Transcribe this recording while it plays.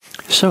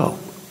So,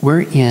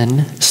 we're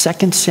in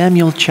 2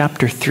 Samuel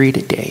chapter 3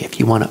 today, if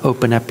you want to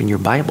open up in your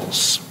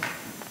Bibles,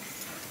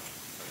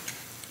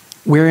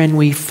 wherein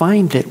we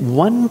find that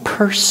one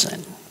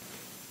person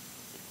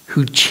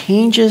who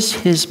changes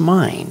his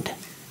mind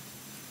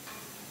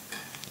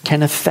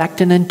can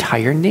affect an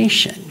entire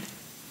nation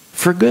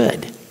for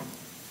good.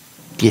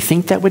 Do you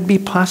think that would be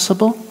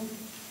possible?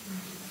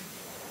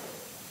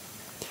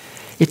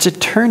 It's a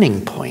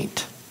turning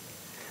point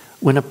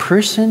when a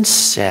person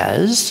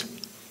says,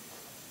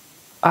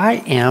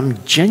 I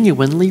am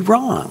genuinely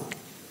wrong.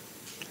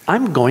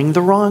 I'm going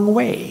the wrong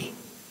way.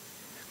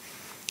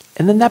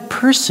 And then that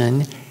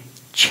person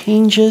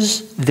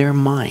changes their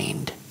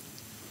mind.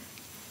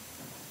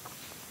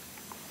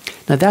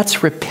 Now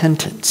that's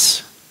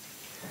repentance.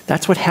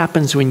 That's what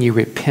happens when you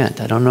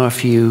repent. I don't know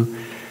if you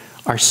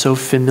are so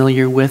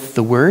familiar with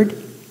the word.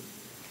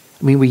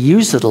 I mean, we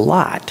use it a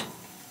lot.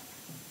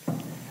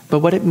 But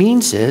what it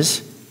means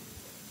is,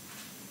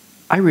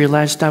 I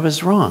realized I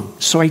was wrong,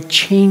 so I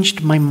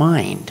changed my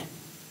mind.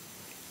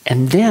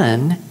 And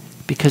then,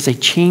 because I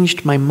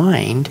changed my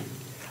mind,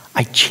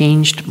 I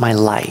changed my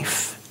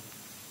life.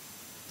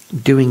 I'm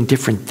doing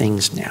different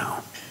things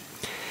now.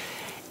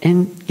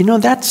 And you know,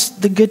 that's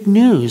the good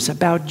news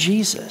about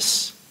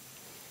Jesus,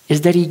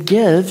 is that he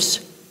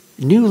gives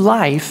new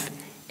life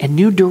and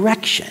new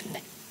direction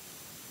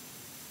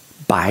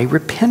by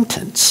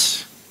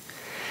repentance.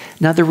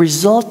 Now, the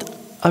result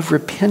of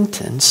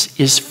repentance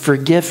is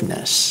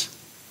forgiveness.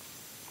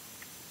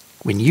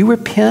 When you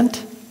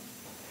repent,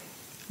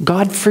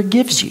 God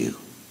forgives you.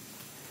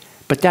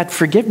 But that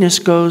forgiveness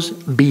goes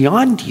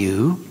beyond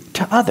you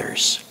to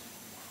others.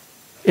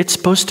 It's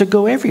supposed to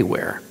go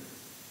everywhere.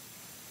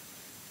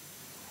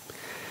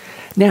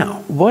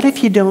 Now, what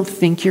if you don't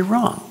think you're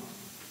wrong?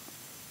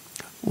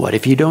 What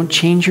if you don't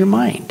change your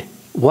mind?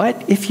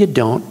 What if you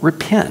don't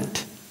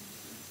repent?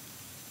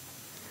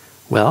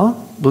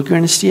 Well, we're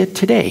going to see it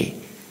today.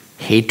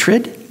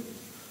 Hatred,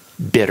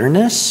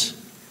 bitterness,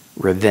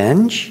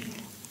 revenge,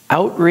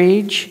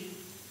 outrage,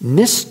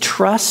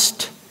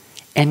 mistrust,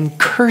 and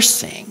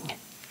cursing.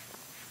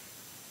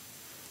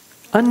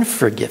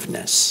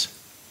 Unforgiveness.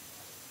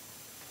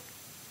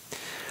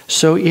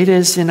 So it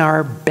is in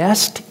our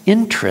best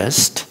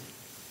interest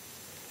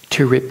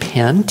to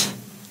repent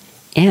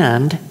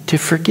and to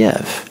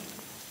forgive.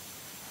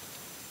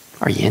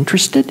 Are you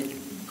interested?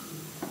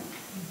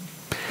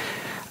 I'm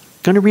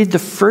going to read the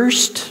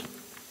first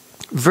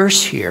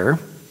verse here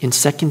in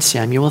 2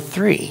 Samuel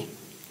 3.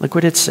 Look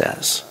what it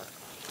says.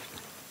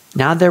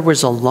 Now there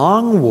was a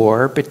long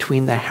war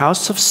between the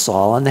house of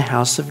Saul and the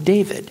house of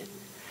David.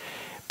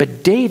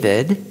 But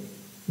David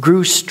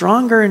grew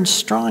stronger and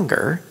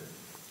stronger,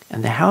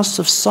 and the house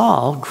of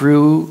Saul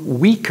grew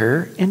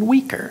weaker and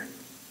weaker.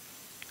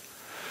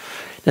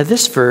 Now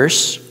this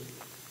verse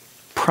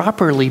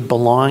properly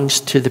belongs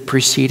to the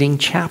preceding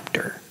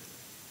chapter.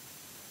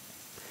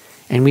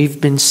 And we've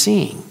been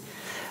seeing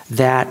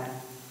that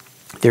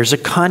there's a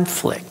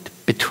conflict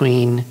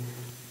between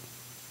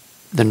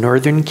the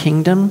northern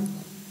kingdom,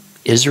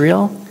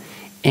 Israel,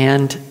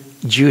 and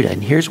Judah.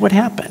 And here's what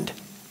happened.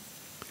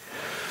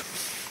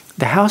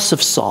 The house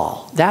of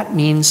Saul, that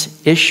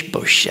means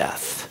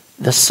Ishbosheth,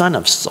 the son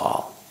of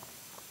Saul.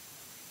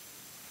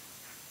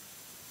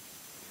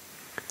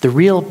 The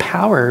real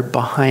power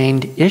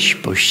behind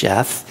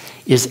Ishbosheth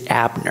is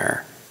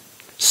Abner,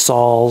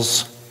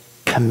 Saul's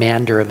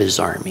commander of his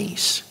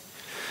armies.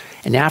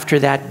 And after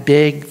that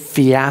big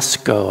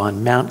fiasco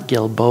on Mount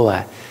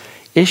Gilboa,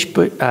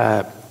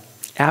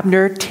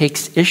 Abner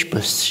takes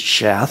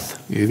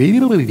Ishbosheth. We're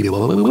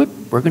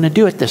going to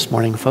do it this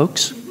morning,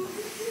 folks.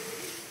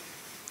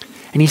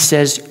 And he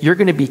says, you're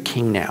going to be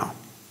king now.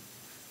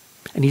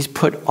 And he's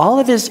put all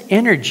of his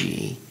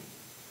energy,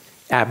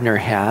 Abner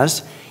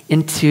has,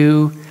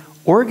 into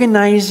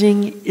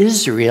organizing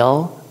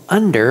Israel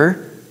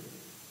under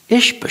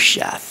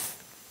Ishbosheth.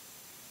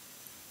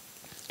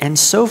 And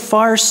so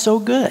far, so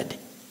good.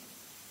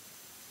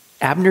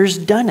 Abner's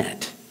done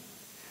it.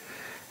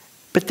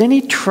 But then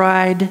he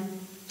tried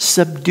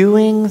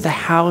subduing the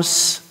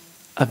house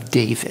of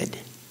David.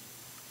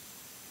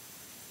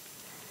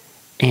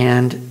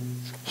 And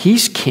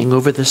he's king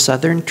over the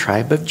southern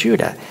tribe of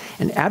Judah.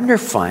 And Abner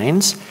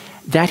finds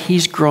that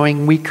he's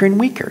growing weaker and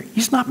weaker.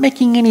 He's not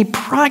making any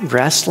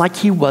progress like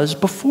he was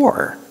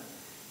before.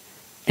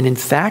 And in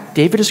fact,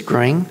 David is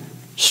growing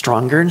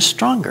stronger and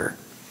stronger.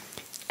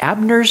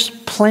 Abner's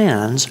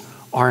plans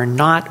are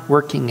not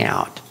working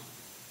out.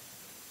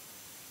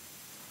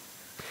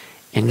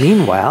 And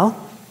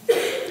meanwhile,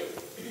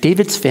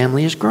 David's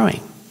family is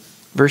growing.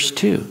 Verse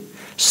 2,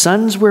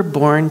 sons were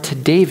born to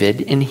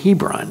David in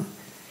Hebron.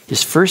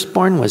 His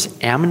firstborn was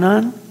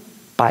Amnon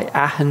by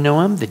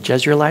Ahinoam the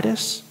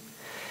Jezreelitess.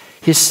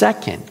 His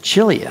second,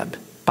 Chileab,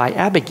 by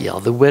Abigail,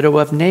 the widow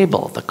of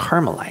Nabal, the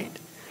Carmelite.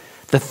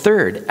 The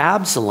third,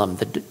 Absalom,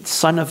 the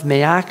son of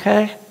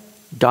Maacah,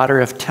 daughter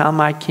of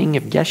Talmai, king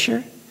of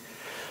Geshur.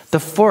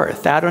 The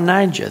fourth,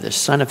 Adonijah, the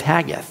son of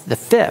Haggith. The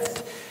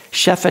fifth,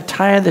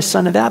 Shephatiah, the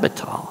son of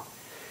Abital.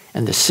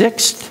 And the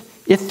sixth,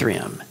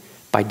 Ithream,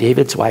 by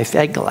David's wife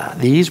Eglah.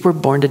 These were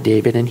born to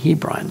David in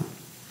Hebron.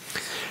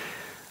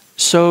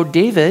 So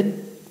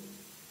David,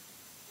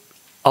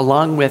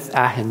 along with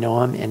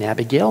Ahinoam and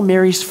Abigail,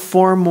 marries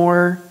 4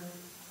 more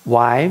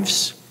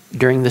wives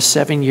during the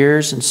 7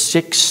 years and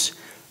 6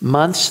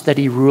 months that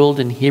he ruled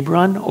in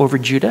Hebron over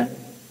Judah.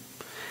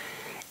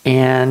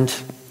 And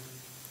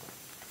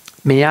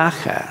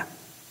Maacah,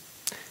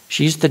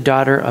 she's the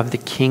daughter of the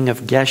king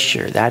of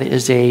Geshur. That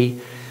is a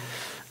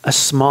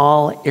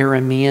small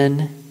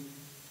Aramean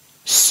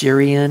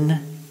Syrian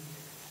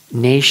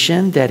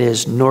nation that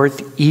is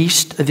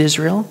northeast of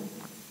Israel.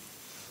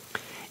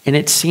 And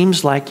it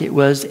seems like it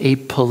was a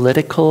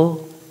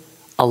political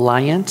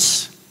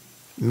alliance,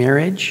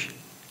 marriage,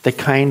 the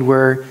kind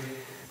where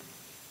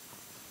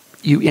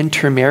you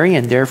intermarry,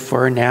 and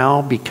therefore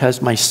now,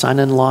 because my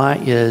son-in-law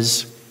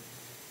is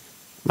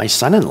my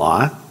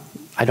son-in-law,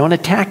 I don't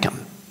attack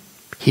him.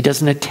 He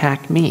doesn't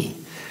attack me.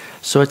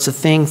 So it's a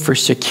thing for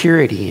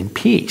security and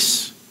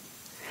peace.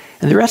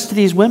 And the rest of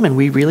these women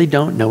we really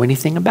don't know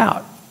anything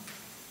about.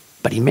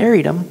 But he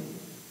married them.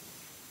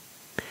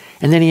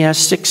 And then he has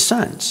 6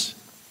 sons.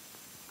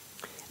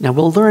 Now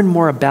we'll learn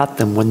more about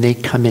them when they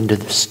come into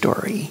the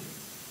story.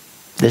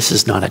 This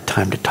is not a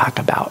time to talk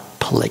about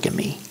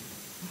polygamy.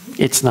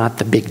 It's not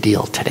the big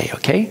deal today,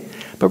 okay?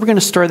 But we're going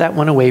to store that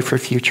one away for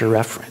future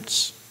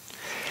reference.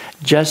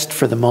 Just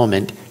for the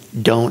moment,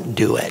 don't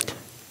do it.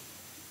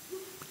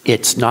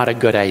 It's not a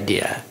good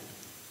idea.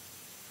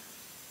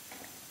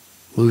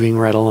 Moving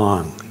right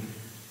along.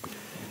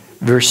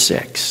 Verse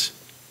 6.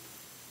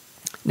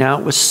 Now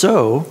it was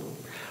so,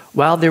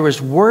 while there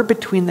was war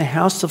between the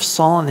house of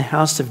Saul and the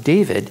house of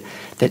David,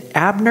 that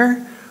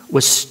Abner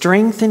was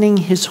strengthening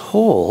his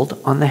hold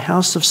on the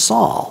house of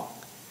Saul.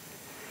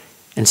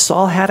 And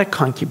Saul had a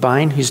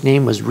concubine whose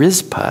name was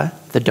Rizpah,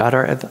 the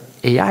daughter of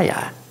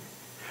Aiah.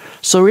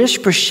 So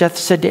Ishbosheth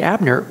said to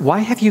Abner, "Why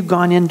have you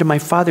gone into my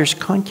father's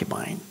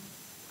concubine?"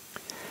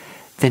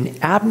 Then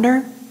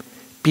Abner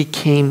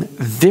became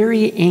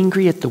very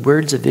angry at the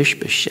words of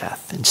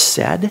Ishbosheth and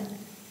said,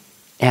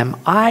 "Am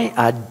I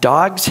a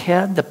dog's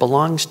head that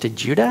belongs to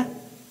Judah?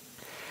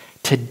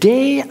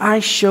 Today I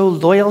show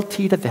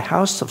loyalty to the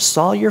house of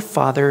Saul your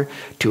father,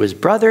 to his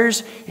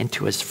brothers and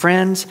to his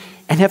friends,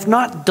 and have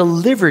not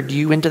delivered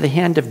you into the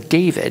hand of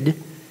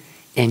David,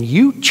 and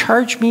you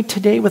charge me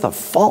today with a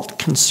fault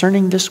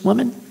concerning this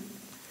woman?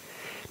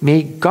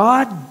 May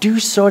God do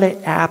so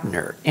to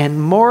Abner,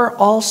 and more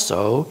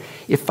also,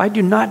 if I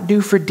do not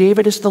do for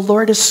David as the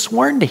Lord has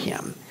sworn to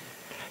him,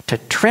 to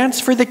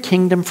transfer the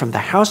kingdom from the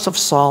house of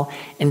Saul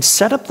and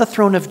set up the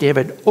throne of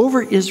David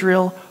over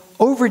Israel,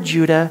 over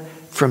Judah,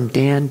 from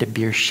Dan to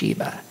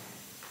Beersheba."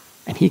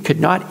 And he could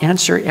not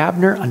answer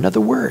Abner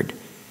another word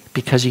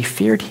because he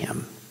feared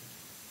him.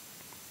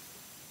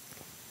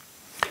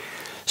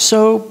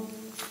 So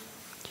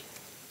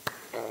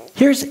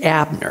here's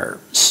Abner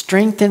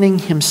strengthening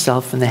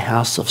himself in the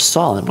house of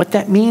Saul. And what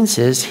that means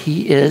is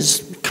he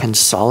is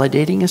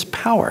consolidating his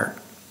power,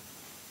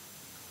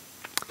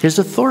 his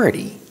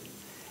authority.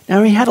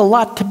 Now, he had a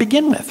lot to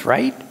begin with,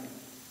 right?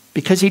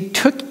 Because he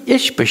took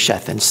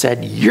Ishbosheth and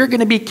said, "You're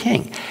going to be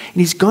king." And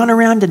he's gone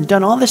around and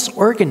done all this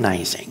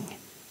organizing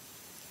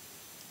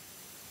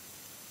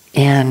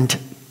and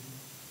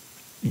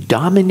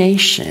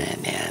domination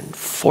and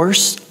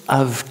force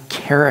of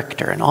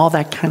character and all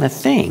that kind of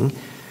thing.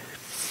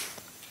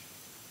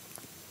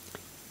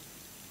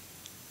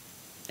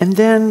 And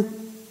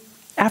then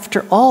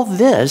after all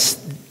this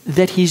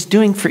that he's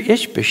doing for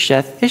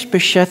Ishbosheth,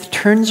 Ishbosheth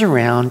turns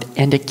around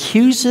and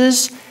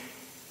accuses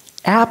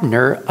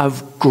Abner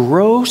of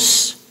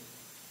gross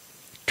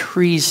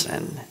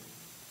treason,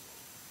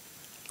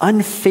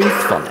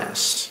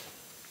 unfaithfulness,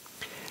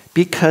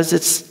 because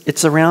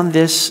it's around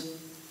this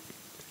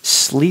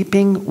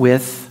sleeping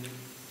with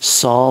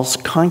Saul's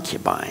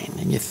concubine.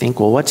 And you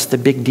think, well, what's the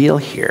big deal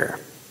here?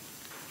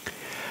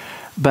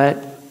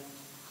 But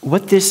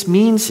what this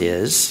means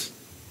is,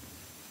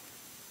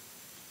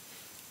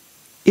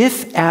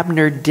 if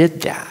Abner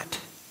did that,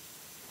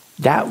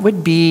 that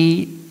would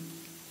be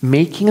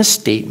making a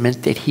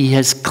statement that he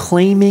is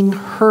claiming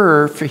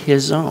her for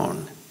his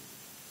own.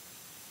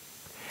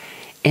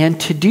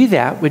 And to do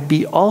that would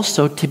be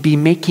also to be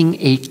making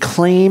a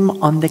claim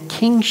on the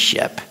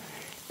kingship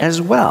as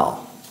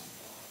well.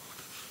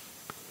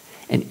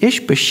 And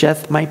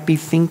Ishbosheth might be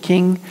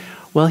thinking,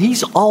 well,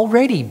 he's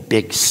already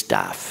big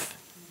stuff.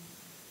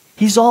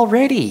 He's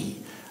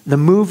already the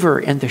mover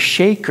and the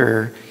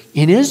shaker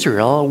in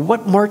Israel.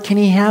 What more can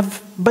he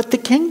have but the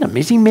kingdom?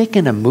 Is he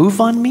making a move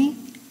on me?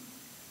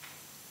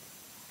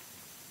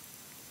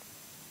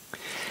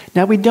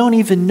 Now, we don't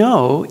even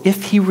know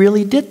if he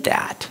really did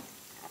that.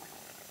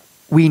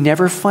 We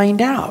never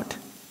find out.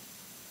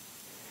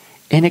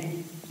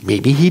 And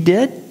maybe he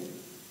did,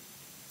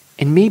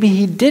 and maybe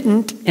he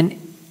didn't,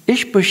 and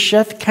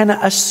Ishbosheth kind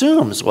of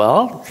assumes,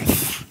 well,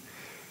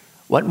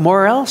 what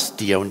more else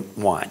do you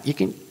want?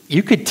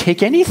 You could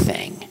take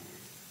anything.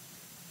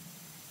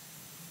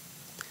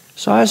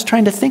 So I was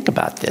trying to think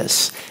about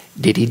this.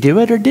 Did he do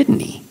it or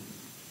didn't he?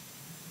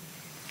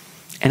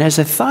 And as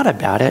I thought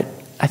about it,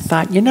 I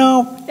thought,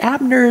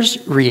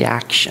 Abner's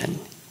reaction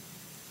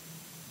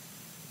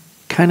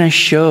kind of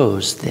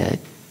shows that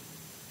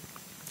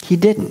he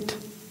didn't.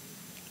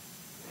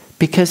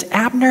 Because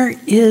Abner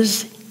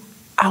is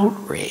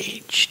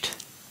outraged.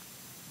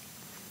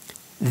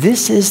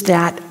 This is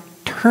that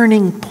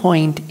turning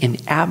point in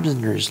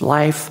Abner's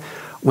life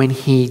when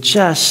he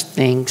just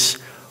thinks,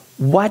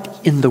 what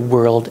in the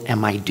world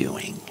am I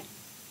doing?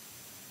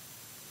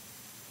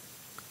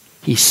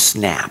 He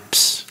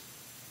snaps.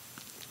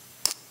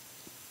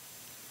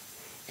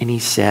 And he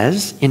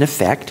says, in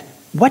effect,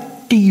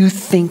 what do you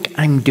think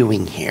I'm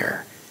doing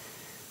here?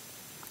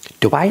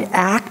 Do I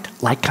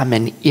act like I'm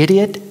an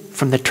idiot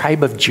from the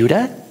tribe of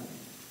Judah?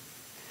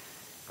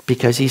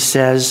 Because he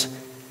says,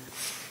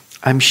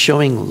 I'm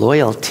showing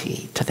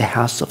loyalty to the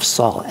house of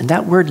Saul. And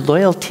that word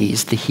loyalty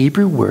is the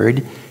Hebrew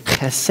word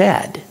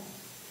chesed.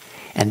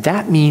 And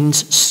that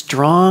means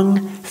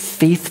strong,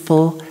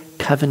 faithful,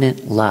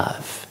 covenant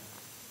love.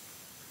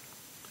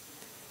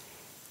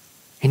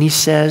 And he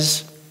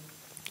says,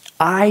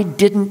 I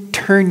didn't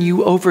turn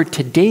you over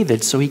to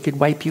David so he could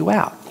wipe you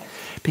out.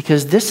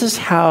 Because this is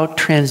how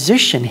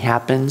transition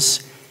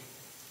happens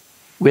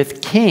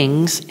with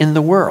kings in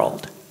the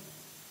world.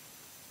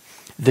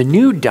 The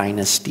new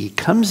dynasty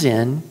comes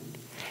in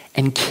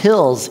and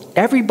kills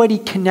everybody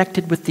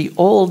connected with the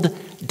old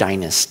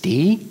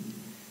dynasty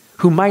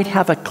who might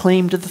have a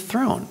claim to the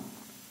throne.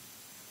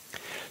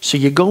 So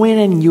you go in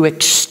and you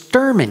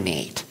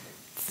exterminate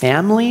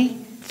family,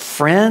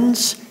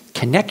 friends,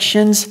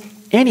 connections,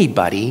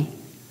 anybody,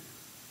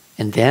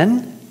 and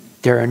then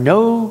there are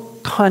no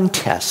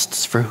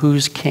contests for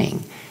who's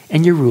king,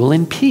 and you rule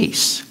in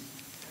peace.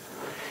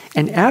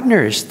 And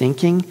Abner is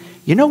thinking,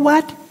 you know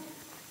what?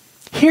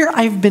 Here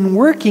I've been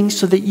working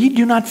so that you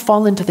do not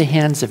fall into the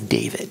hands of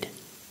David.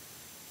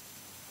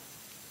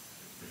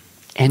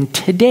 And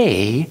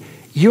today,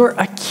 you're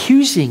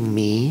accusing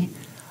me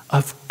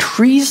of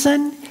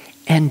treason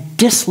and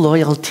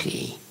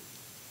disloyalty.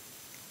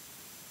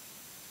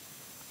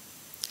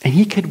 And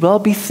he could well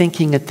be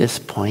thinking at this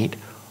point,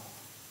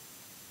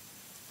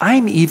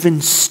 I'm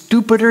even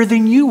stupider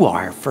than you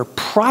are for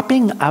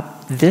propping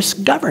up this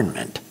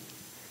government.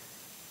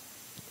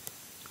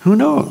 Who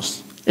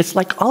knows? It's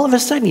like all of a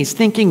sudden he's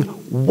thinking,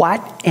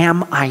 what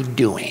am I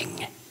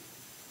doing?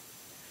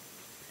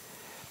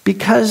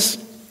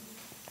 Because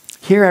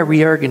here I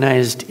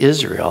reorganized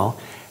Israel,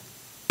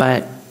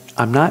 but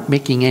I'm not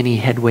making any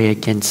headway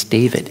against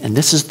David. And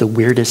this is the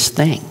weirdest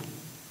thing.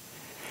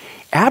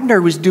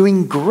 Abner was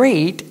doing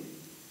great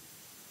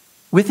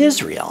with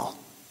Israel.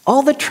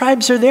 All the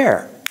tribes are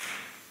there.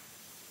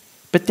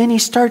 But then he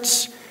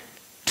starts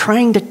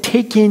trying to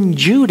take in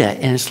Judah,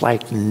 and it's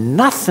like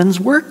nothing's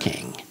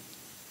working.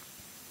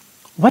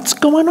 What's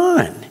going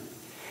on?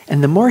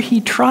 And the more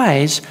he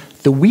tries,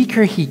 the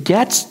weaker he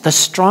gets, the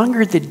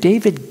stronger that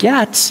David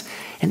gets.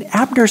 And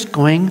Abner's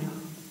going,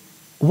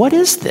 what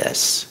is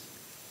this?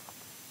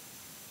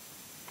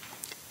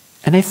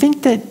 And I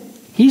think that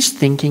he's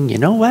thinking, you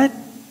know what?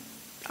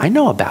 I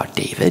know about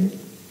David.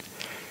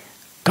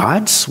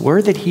 God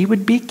swore that he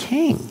would be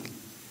king.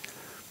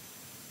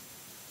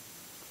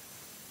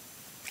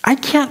 I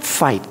can't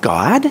fight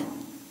God.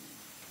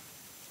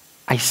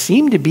 I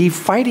seem to be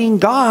fighting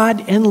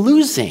God and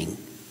losing.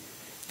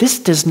 This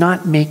does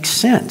not make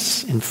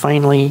sense. And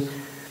finally,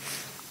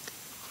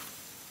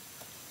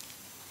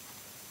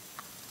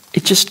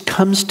 it just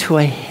comes to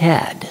a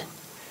head.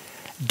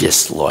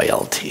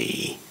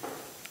 Disloyalty.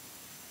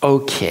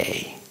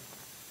 Okay.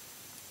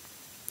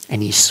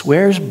 And he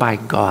swears by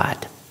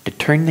God to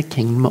turn the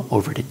kingdom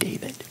over to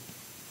David.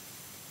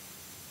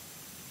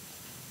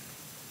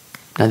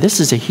 Now this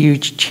is a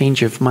huge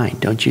change of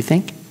mind, don't you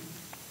think?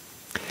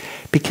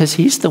 Because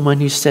he's the one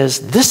who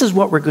says, this is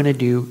what we're going to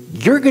do.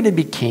 You're going to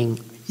be king.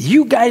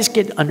 You guys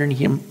get underneath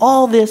him.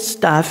 All this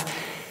stuff.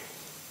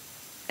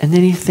 And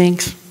then he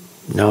thinks,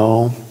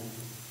 no.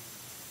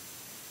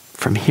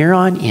 From here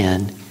on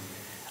in,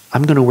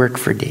 I'm going to work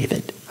for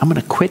David. I'm going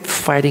to quit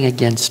fighting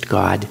against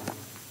God.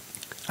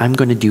 I'm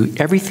going to do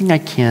everything I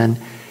can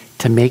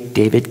to make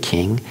David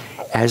king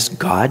as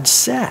God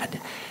said.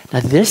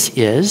 Now this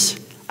is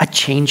a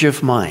change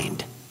of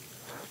mind.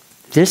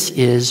 This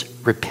is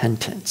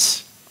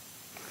repentance.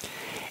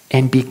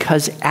 And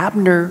because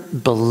Abner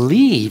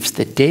believes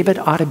that David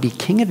ought to be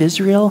king of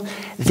Israel,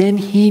 then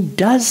he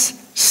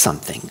does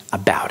something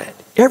about it.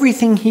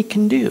 Everything he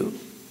can do.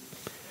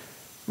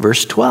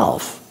 Verse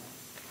 12.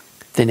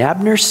 Then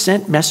Abner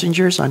sent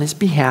messengers on his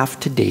behalf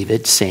to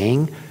David,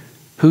 saying,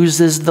 whose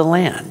is the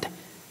land?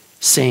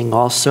 Saying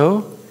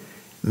also,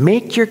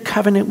 make your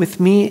covenant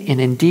with me,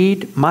 and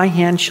indeed my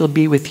hand shall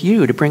be with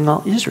you to bring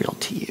all Israel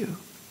to you.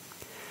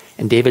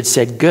 And David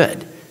said,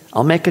 good,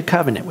 I'll make a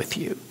covenant with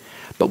you.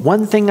 But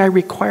one thing I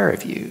require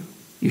of you,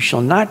 you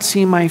shall not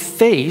see my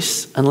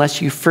face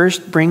unless you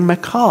first bring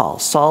Michal,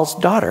 Saul's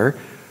daughter,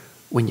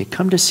 when you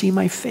come to see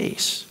my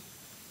face.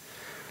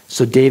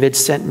 So David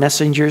sent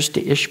messengers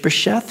to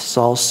Ishbosheth,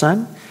 Saul's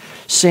son,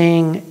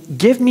 saying,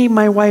 give me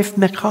my wife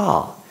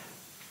Michal,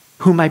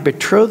 whom I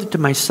betrothed to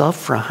myself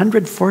for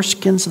 100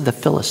 foreskins of the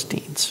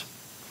Philistines.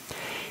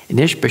 And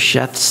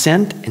Ishbosheth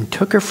sent and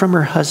took her from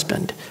her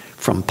husband,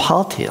 from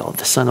Paltiel,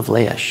 the son of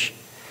Laish.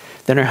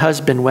 Then her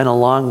husband went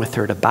along with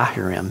her to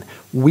Bahurim,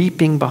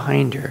 weeping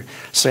behind her.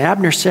 So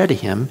Abner said to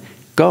him,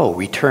 "Go,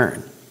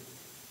 return."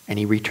 And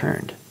he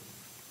returned.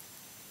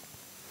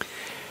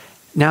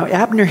 Now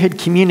Abner had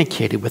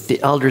communicated with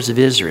the elders of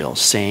Israel,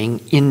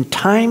 saying, "In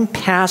time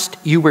past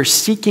you were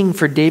seeking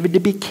for David to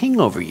be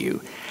king over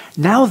you.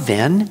 Now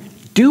then,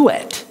 do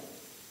it.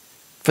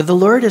 For the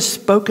Lord has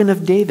spoken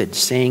of David,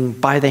 saying,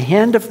 'By the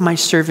hand of my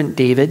servant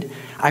David,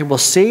 I will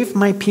save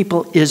my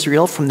people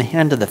Israel from the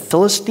hand of the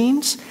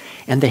Philistines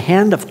and the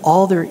hand of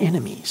all their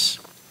enemies.'"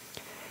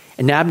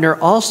 And Abner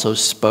also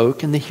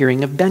spoke in the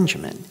hearing of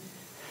Benjamin.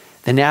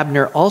 Then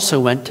Abner also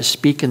went to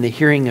speak in the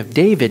hearing of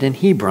David in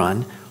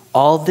Hebron,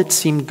 all that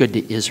seemed good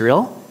to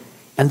Israel,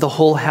 and the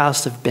whole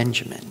house of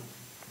Benjamin.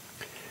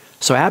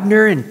 So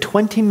Abner and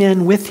 20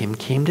 men with him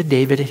came to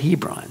David at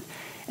Hebron,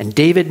 and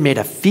David made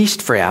a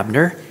feast for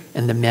Abner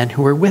and the men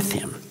who were with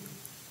him.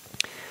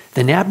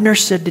 Then Abner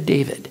said to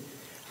David,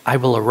 "I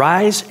will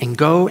arise and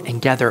go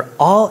and gather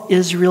all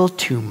Israel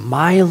to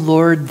my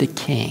lord the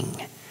king,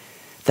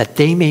 that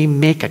they may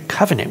make a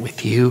covenant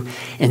with you,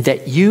 and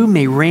that you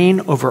may reign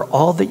over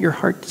all that your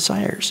heart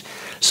desires."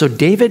 So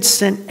David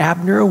sent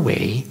Abner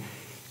away,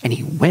 and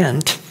he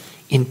went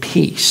in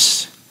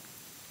peace.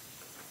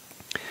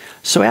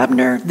 So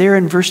Abner, there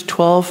in verse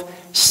 12,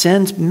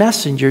 sends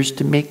messengers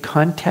to make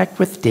contact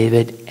with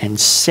David and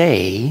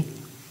say,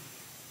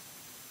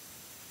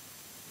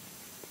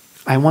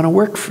 "I want to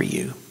work for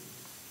you.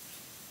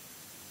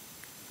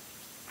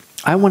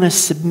 I want to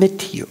submit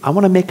to you. I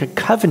want to make a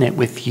covenant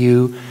with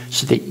you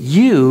so that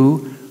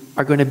you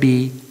are going to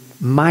be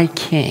my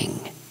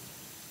king."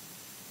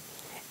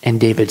 And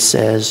David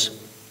says,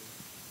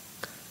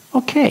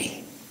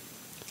 "Okay,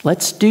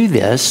 let's do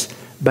this,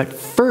 but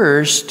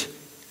first,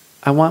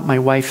 I want my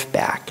wife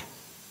back."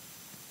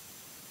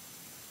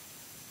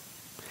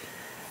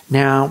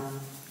 Now,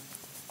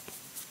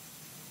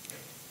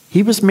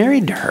 he was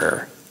married to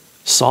her,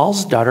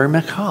 Saul's daughter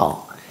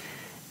Michal.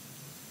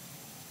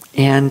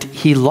 And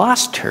he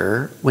lost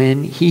her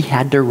when he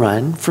had to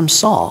run from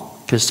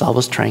Saul, because Saul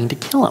was trying to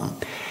kill him.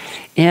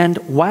 And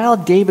while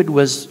David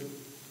was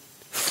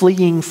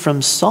fleeing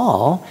from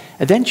Saul,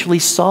 eventually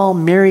Saul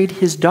married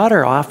his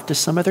daughter off to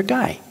some other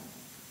guy.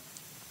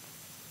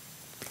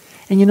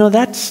 And you know,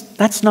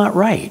 that's not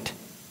right,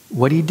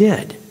 what he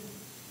did.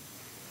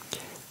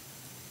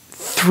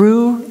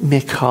 Through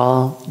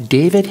Michal,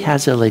 David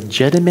has a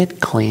legitimate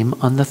claim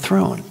on the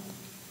throne.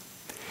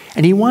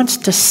 And he wants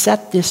to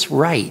set this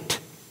right.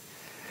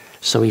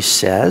 So he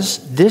says,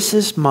 "This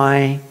is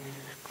my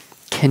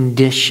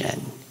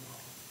condition.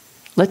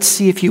 Let's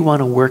see if you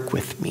want to work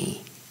with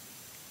me."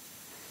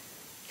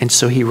 And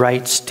so he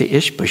writes to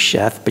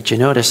Ishbosheth, but you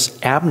notice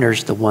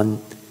Abner's the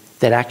one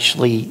that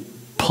actually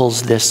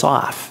pulls this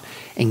off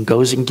and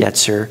goes and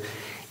gets her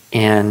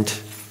and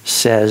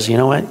says, "You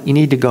know what? You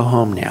need to go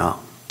home now,"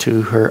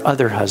 to her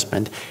other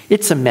husband.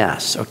 It's a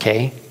mess,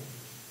 okay?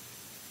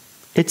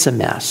 It's a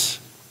mess.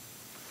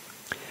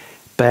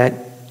 But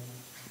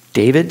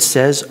David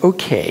says,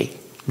 "Okay,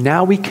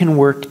 now we can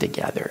work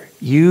together.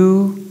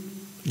 You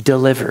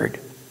delivered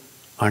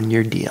on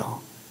your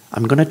deal.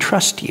 I'm going to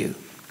trust you."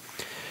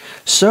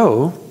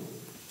 So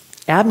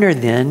Abner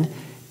then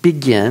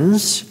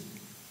begins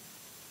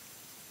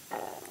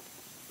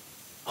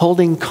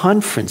holding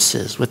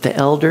conferences with the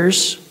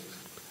elders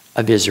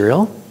of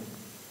Israel.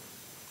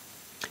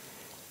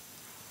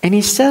 And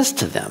he says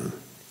to them,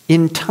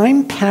 "In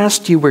time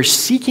past you were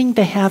seeking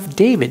to have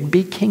David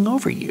be king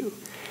over you."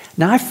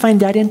 Now I find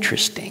that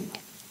interesting.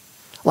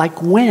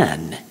 Like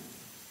when?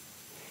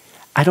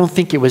 I don't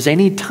think it was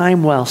any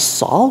time while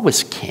Saul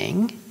was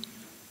king,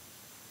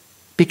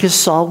 because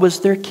Saul was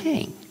their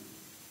king.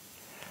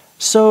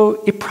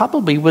 So it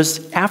probably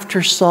was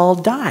after Saul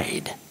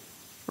died,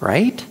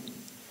 right?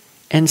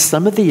 And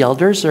some of the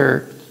elders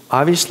are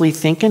obviously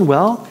thinking,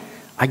 well,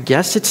 I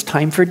guess it's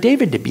time for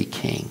David to be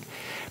king.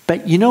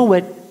 But you know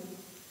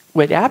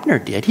what Abner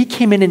did? He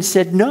came in and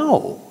said,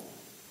 "No,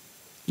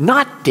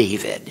 not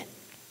David.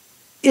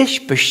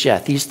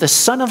 Ishbosheth, he's the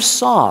son of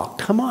Saul.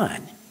 Come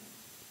on."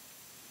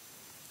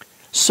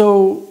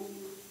 So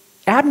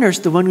Abner's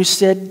the one who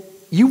said,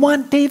 "You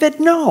want David?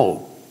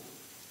 No.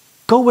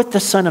 Go with the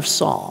son of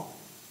Saul."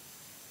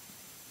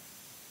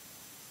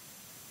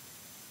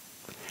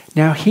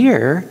 Now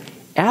here,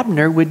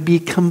 Abner would be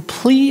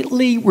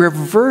completely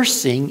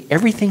reversing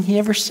everything he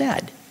ever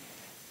said.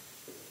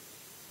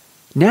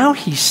 Now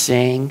he's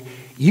saying,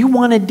 "You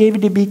wanted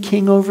David to be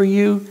king over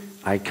you?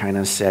 I kind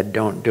of said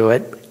don't do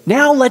it.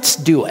 Now let's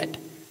do it."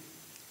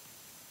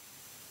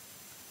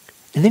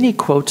 And then he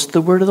quotes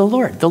the word of the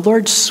Lord. The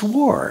Lord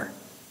swore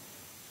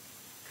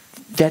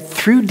that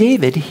through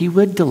David he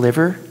would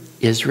deliver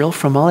Israel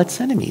from all its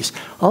enemies.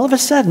 All of a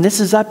sudden, this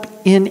is up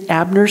in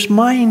Abner's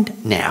mind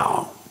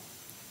now.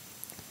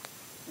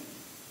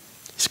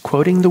 He's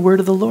quoting the word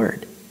of the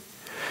Lord.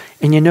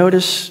 And you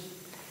notice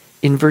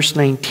in verse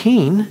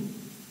 19,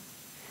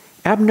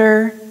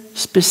 Abner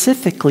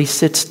specifically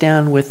sits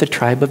down with the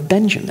tribe of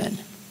Benjamin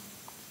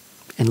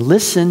and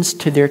listens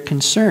to their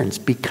concerns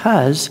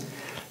because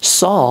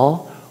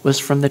Saul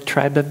was from the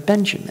tribe of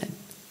Benjamin.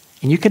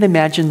 And you can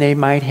imagine they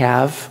might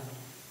have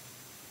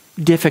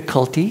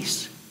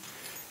difficulties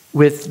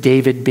with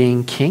David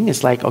being king.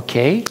 It's like,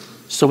 okay,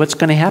 so what's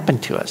going to happen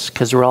to us?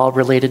 Because we're all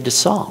related to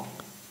Saul.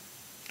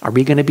 Are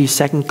we going to be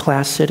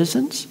second-class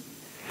citizens?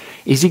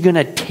 Is he going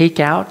to take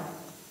out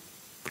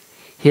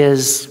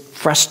his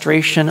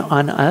frustration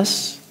on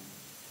us?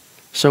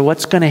 So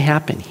what's going to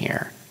happen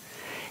here?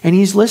 And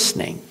he's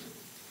listening.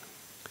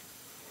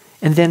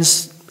 And then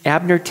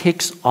Abner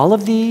takes all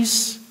of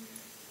these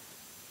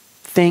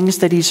things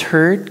that he's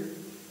heard,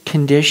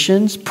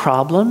 conditions,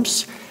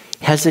 problems,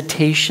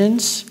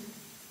 hesitations,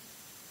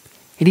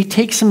 and he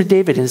takes them to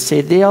David and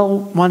says, they'll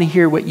want to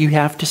hear what you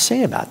have to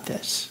say about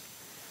this.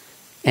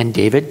 And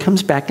David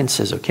comes back and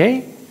says,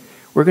 okay,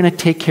 we're going to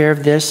take care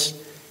of this.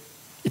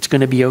 It's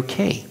going to be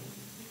okay.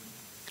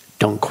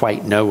 Don't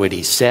quite know what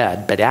he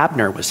said, but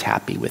Abner was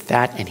happy with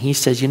that. And he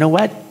says, you know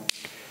what?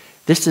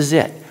 This is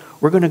it.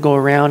 We're going to go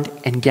around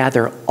and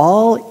gather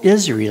all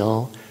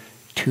Israel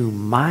to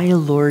my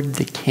Lord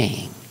the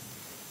king.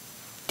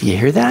 Do you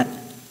hear that?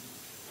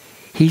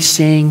 He's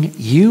saying,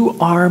 you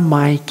are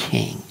my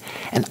king,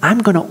 and I'm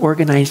going to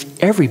organize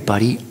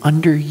everybody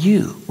under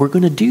you. We're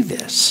going to do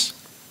this.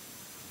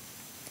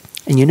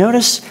 And you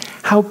notice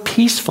how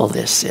peaceful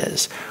this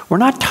is. We're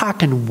not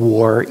talking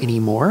war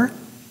anymore.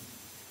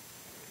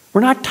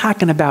 We're not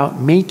talking about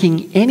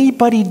making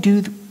anybody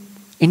do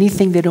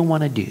anything they don't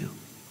want to do.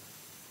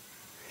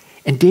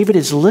 And David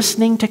is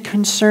listening to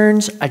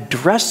concerns,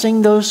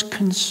 addressing those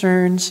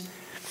concerns,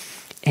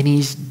 and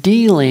he's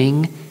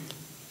dealing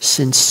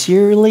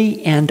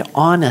sincerely and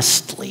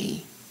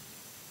honestly.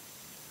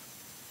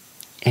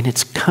 And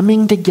it's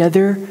coming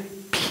together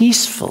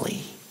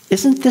peacefully.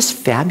 Isn't this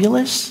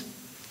fabulous?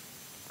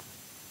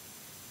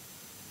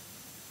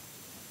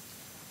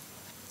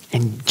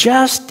 And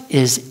just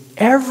as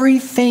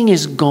everything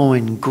is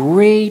going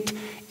great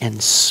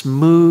and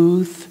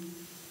smooth,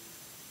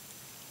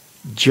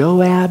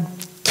 Joab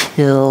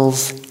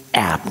kills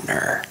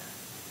Abner.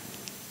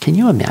 Can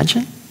you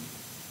imagine?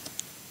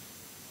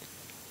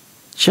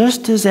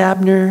 Just as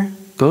Abner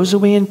goes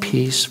away in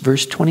peace,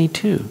 verse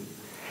 22,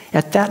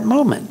 at that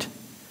moment,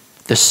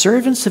 the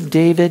servants of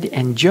David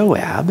and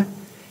Joab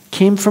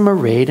came from a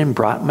raid and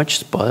brought much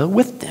spoil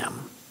with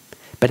them.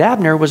 But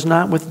Abner was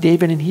not with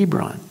David in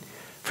Hebron,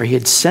 for he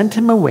had sent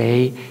him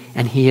away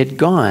and he had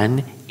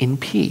gone in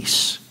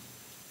peace.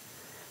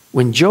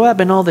 When Joab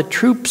and all the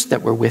troops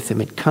that were with him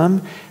had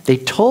come, they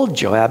told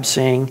Joab,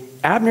 saying,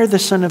 Abner the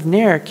son of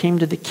Ner came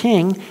to the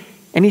king,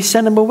 and he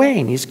sent him away,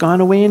 and he's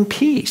gone away in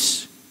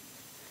peace.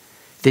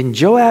 Then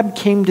Joab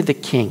came to the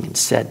king and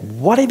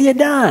said, what have you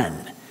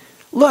done?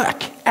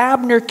 Look,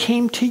 Abner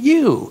came to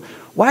you.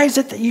 Why is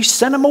it that you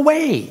sent him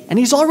away, and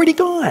he's already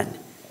gone?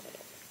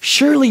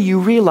 Surely you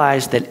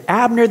realize that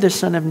Abner the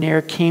son of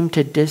Ner came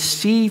to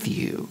deceive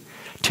you,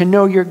 to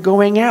know you're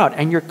going out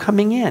and you're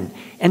coming in,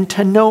 and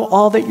to know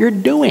all that you're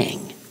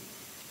doing.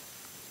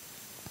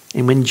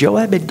 And when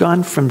Joab had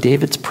gone from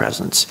David's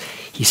presence,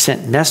 he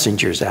sent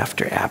messengers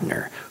after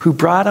Abner, who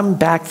brought him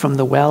back from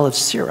the well of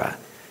Sirah.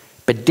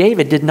 But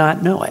David did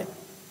not know it.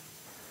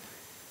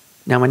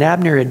 Now when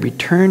Abner had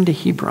returned to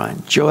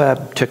Hebron,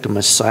 Joab took him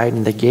aside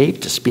in the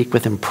gate to speak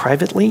with him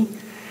privately,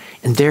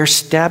 and there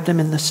stabbed him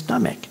in the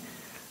stomach,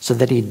 so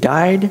that he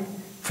died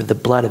for the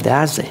blood of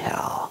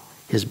Asahel,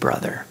 his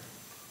brother.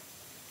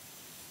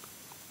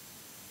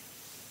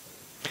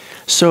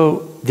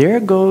 So there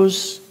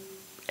goes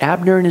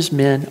Abner and his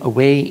men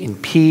away in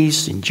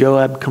peace, and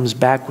Joab comes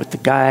back with the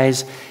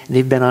guys, and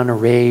they've been on a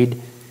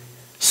raid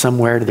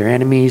somewhere to their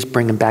enemies,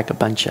 bringing back a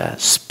bunch of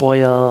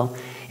spoil.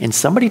 And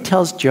somebody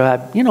tells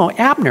Joab, you know,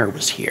 Abner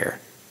was here.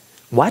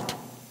 What?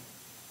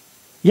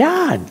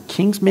 Yeah, and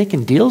king's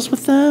making deals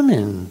with them,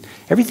 and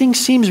everything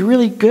seems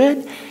really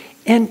good.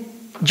 And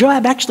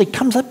Joab actually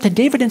comes up to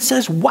David and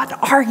says, what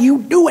are you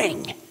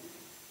doing?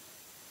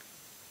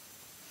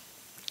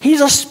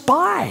 He's a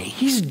spy.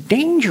 He's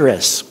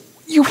dangerous.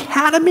 You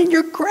had him in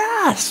your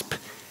grasp.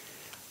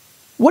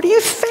 What are you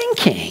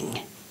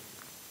thinking?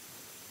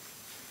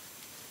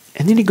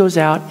 And then he goes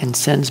out and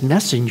sends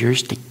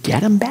messengers to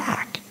get him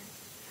back.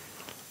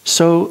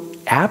 So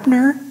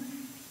Abner,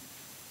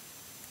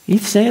 he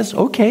says,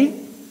 okay,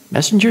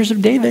 messengers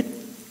of David,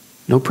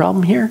 no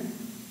problem here.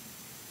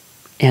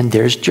 And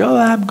there's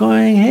Joab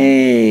going,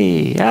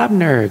 hey,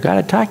 Abner, got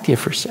to talk to you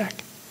for a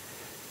sec.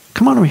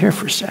 Come on over here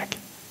for a sec.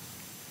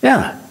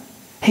 Yeah.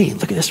 Hey,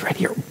 look at this right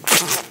here.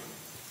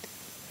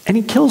 And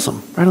he kills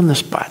him right on the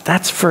spot.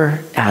 That's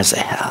for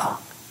Asahel,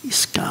 you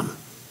scum.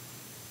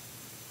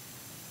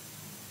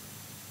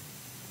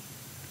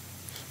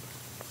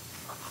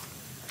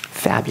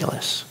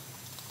 Fabulous.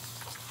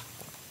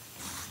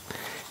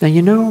 Now,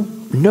 you know,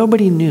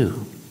 nobody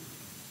knew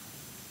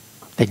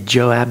that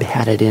Joab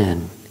had it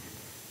in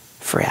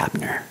for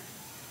Abner.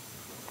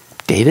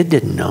 David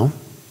didn't know.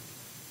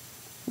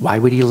 Why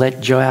would he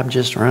let Joab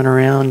just run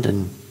around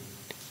and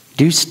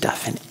do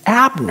stuff? And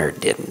Abner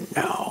didn't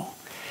know.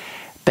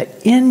 But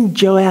in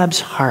Joab's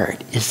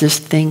heart is this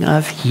thing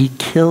of, he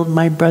killed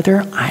my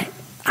brother,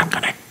 I'm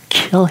going to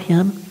kill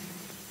him.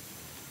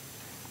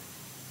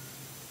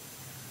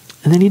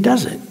 And then he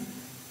does it.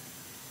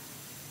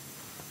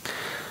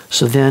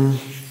 So then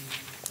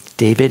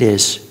David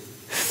is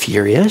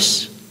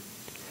furious,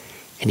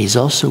 and he's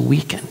also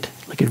weakened.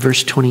 Look at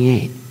verse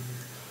 28.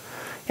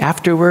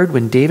 Afterward,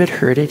 when David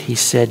heard it, he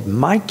said,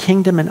 my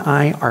kingdom and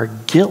I are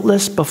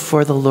guiltless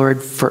before the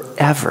Lord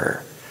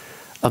forever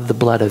of the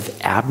blood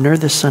of Abner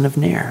the son of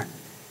Ner.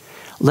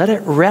 Let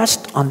it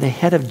rest on the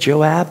head of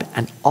Joab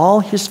and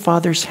all his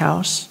father's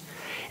house,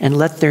 and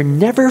let there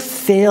never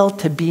fail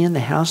to be in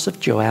the house of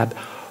Joab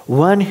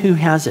one who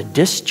has a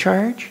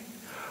discharge,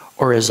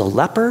 or is a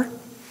leper,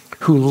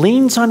 who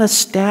leans on a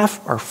staff,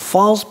 or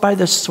falls by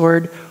the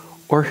sword,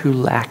 or who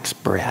lacks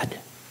bread.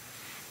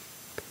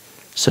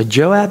 So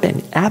Joab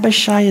and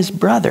Abishai, his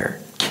brother,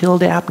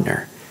 killed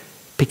Abner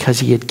because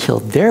he had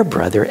killed their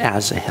brother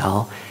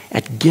Asahel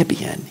at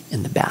Gibeon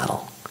in the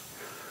battle.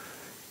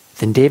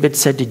 Then David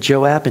said to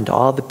Joab and to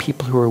all the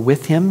people who were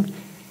with him,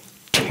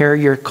 tear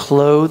your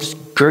clothes,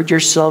 gird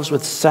yourselves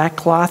with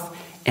sackcloth,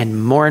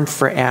 and mourn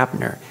for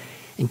Abner.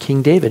 And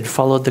King David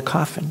followed the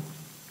coffin.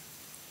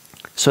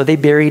 So they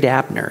buried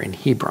Abner in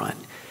Hebron.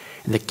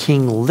 And the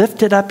king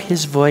lifted up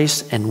his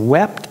voice and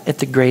wept at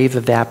the grave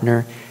of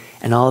Abner,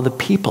 and all the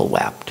people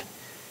wept.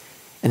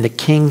 And the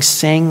king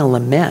sang a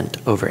lament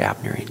over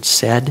Abner and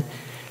said,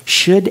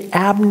 should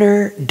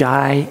Abner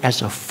die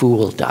as a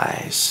fool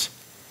dies?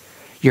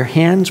 Your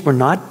hands were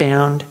not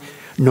bound,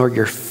 nor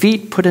your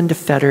feet put into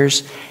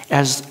fetters.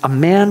 As a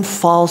man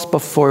falls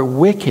before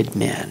wicked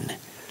men,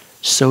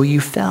 so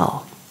you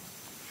fell.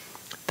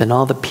 Then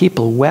all the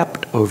people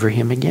wept over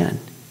him again.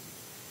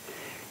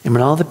 And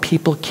when all the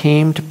people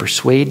came to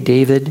persuade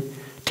David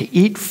to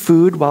eat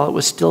food while it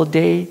was still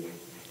day,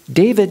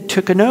 David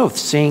took an oath,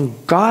 saying,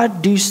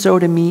 God do so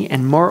to me,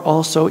 and more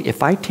also,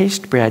 if I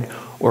taste bread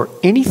or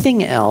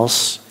anything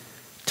else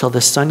till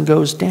the sun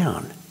goes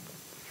down.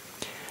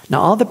 Now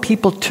all the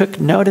people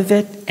took note of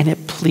it, and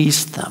it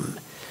pleased them,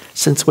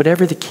 since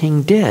whatever the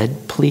king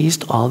did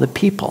pleased all the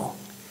people.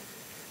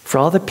 For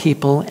all the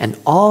people and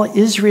all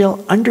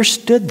Israel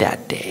understood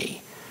that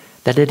day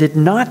that it had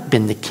not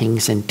been the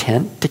king's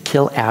intent to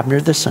kill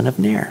Abner the son of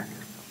Ner.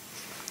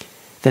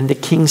 Then the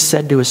king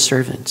said to his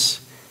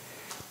servants,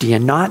 do you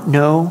not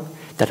know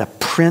that a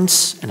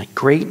prince and a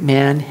great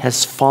man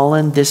has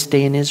fallen this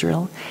day in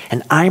Israel?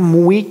 And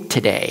I'm weak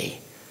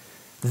today,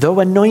 though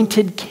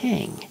anointed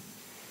king.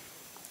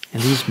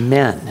 And these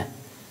men,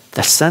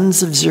 the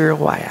sons of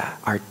Zeruiah,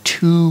 are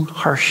too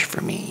harsh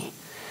for me.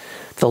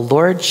 The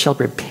Lord shall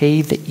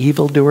repay the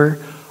evildoer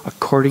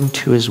according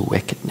to his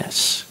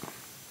wickedness.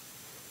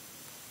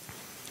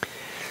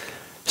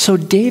 So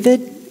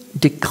David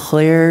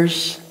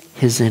declares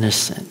his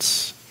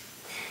innocence.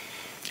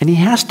 And he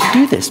has to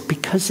do this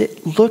because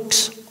it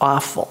looks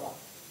awful.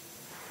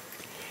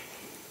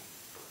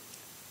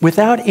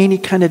 Without any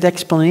kind of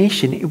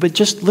explanation, it would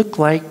just look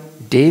like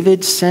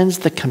David sends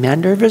the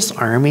commander of his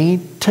army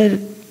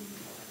to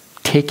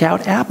take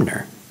out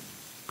Abner.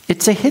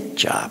 It's a hit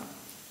job.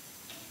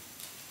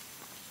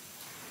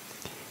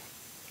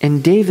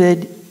 And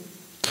David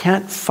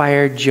can't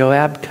fire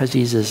Joab because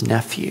he's his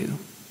nephew.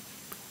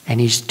 And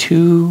he's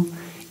too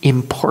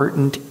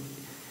important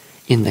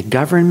in the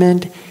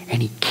government,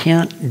 and he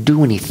can't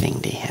do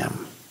anything to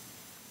him.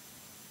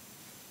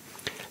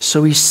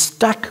 So he's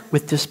stuck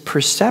with this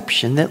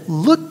perception that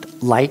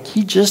looked like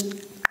he just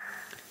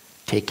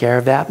take care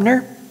of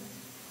Abner,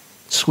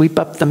 sweep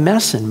up the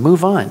mess, and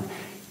move on.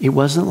 It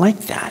wasn't like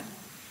that.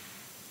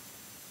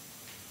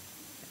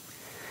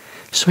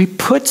 So he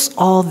puts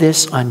all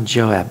this on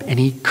Joab, and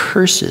he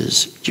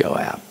curses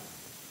Joab.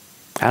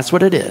 That's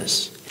what it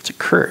is. It's a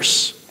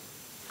curse.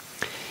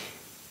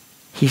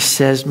 He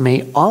says,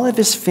 may all of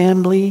his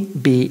family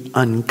be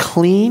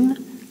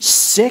unclean,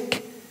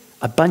 sick,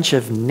 a bunch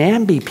of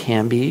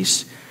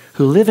namby-pambies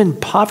who live in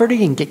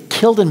poverty and get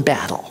killed in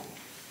battle.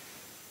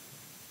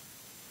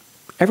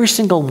 Every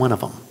single one of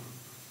them.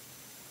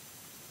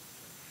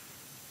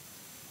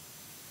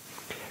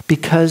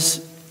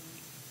 Because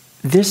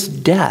this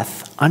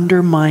death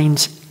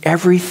undermines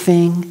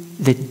everything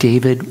that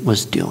David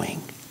was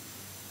doing.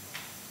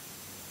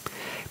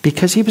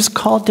 Because he was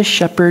called to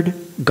shepherd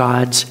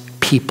God's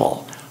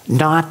people,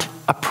 not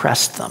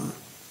oppress them.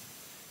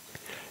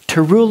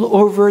 To rule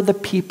over the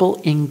people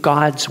in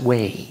God's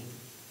way,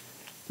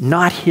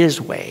 not his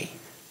way.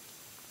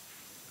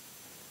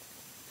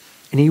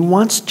 And he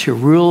wants to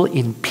rule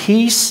in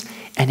peace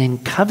and in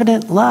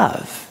covenant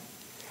love.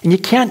 And you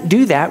can't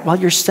do that while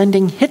you're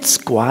sending hit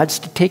squads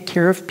to take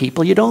care of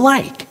people you don't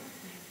like.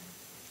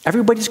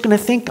 Everybody's going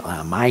to think,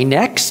 am I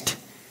next?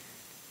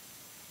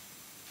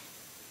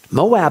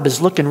 Moab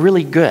is looking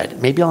really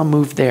good. Maybe I'll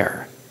move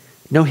there.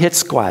 No hit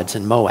squads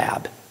in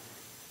Moab.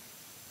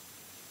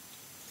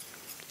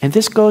 And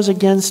this goes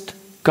against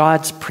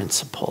God's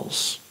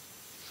principles.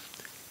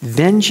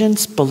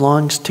 Vengeance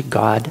belongs to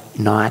God,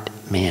 not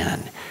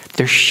man.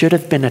 There should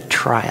have been a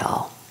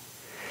trial.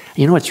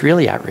 You know what's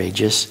really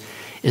outrageous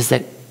is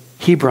that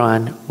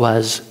Hebron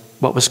was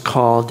what was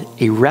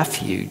called a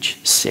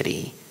refuge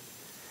city,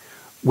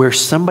 where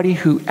somebody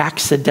who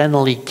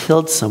accidentally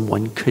killed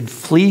someone could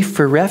flee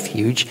for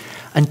refuge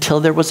until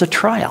there was a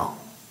trial.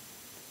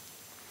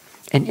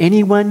 And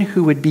anyone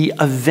who would be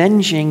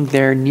avenging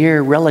their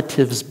near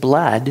relative's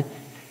blood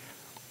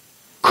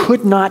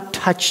could not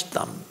touch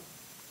them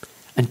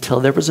until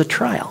there was a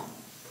trial.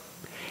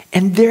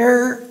 And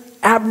there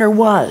Abner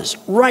was,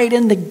 right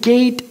in the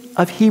gate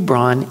of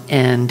Hebron,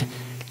 and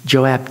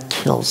Joab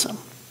kills him.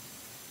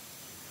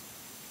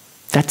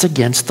 That's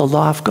against the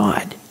law of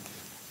God.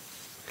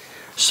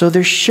 So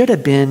there should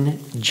have been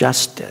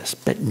justice,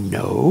 but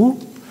no.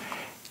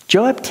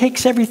 Joab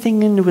takes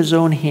everything into his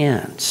own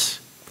hands.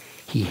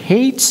 He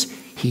hates,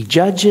 he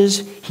judges,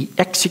 he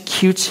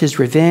executes his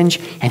revenge,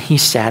 and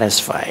he's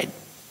satisfied.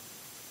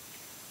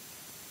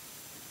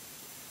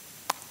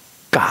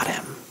 Got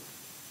him.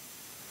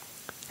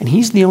 And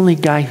he's the only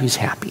guy who's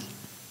happy.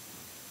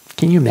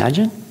 Can you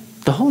imagine?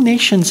 The whole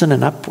nation's in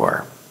an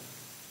uproar.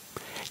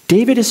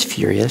 David is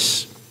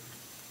furious.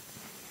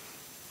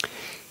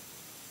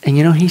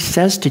 And he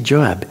says to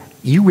Joab,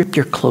 you rip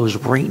your clothes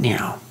right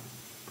now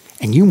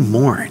and you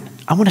mourn.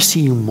 I want to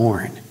see you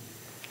mourn.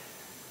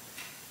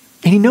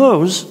 And he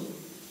knows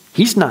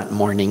he's not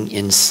mourning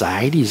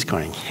inside. He's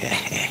going,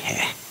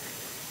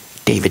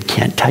 David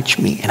can't touch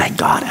me, and I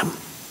got him.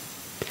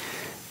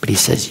 But he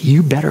says,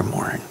 you better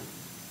mourn.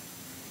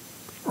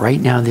 Right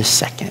now, this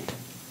second.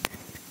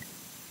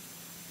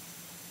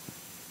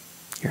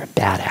 You're a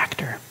bad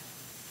actor.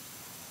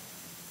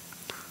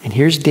 And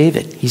here's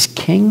David. He's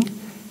king,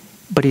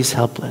 but he's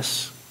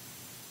helpless.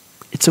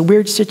 It's a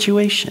weird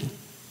situation.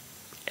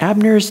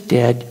 Abner is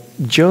dead,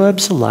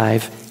 Joab's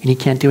alive, and he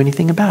can't do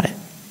anything about it.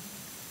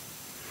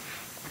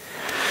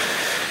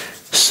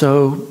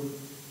 So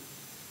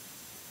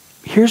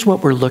here's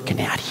what we're looking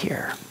at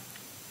here.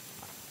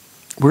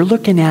 We're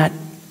looking at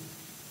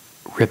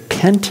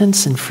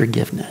repentance and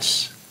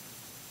forgiveness.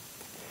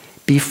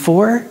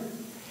 Before,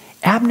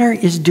 Abner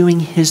is doing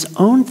his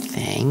own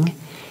thing,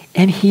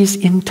 and he's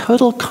in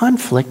total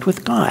conflict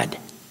with God.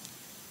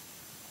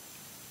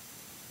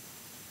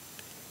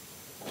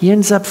 He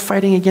ends up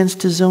fighting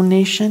against his own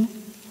nation,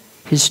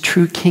 his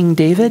true King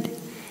David,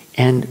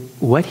 and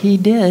what he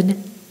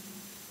did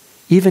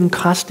even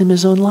cost him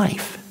his own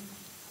life.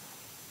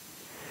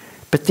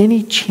 But then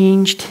he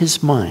changed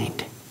his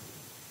mind.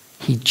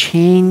 He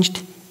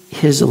changed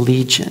his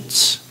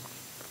allegiance.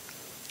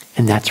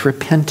 And that's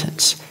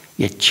repentance.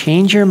 You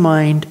change your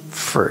mind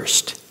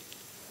first.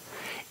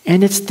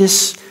 And it's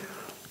this,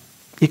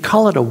 you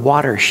call it a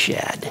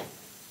watershed,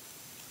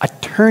 a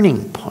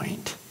turning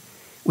point.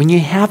 When you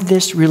have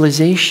this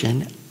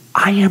realization,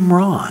 I am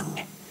wrong.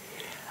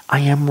 I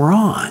am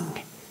wrong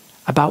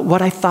about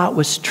what I thought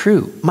was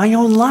true. My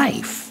own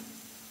life.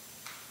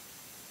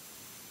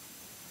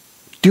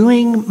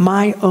 Doing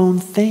my own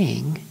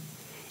thing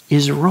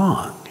is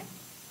wrong.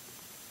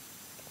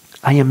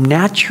 I am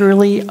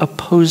naturally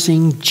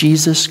opposing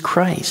Jesus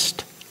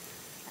Christ,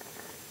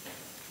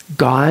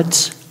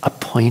 God's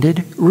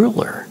appointed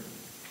ruler.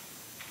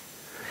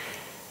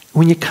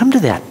 When you come to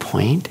that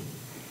point,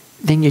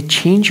 then you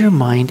change your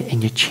mind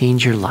and you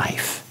change your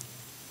life.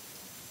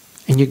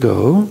 And you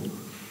go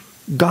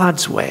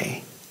God's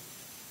way.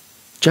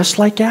 Just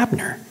like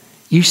Abner.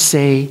 You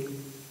say,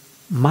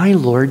 my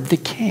Lord the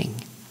King.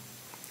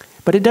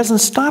 But it doesn't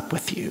stop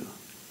with you.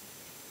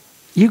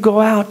 You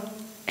go out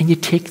and you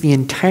take the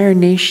entire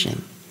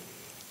nation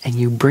and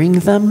you bring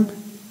them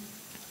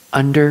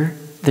under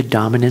the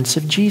dominance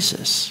of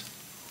Jesus.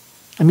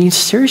 I mean,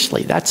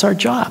 seriously, that's our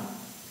job.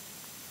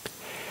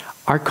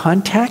 Our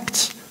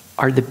contacts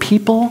are the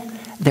people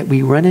that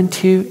we run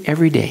into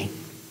every day.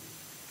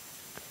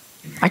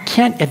 I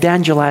can't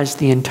evangelize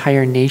the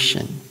entire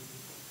nation,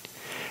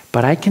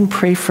 but I can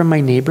pray for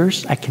my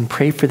neighbors. I can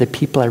pray for the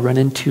people I run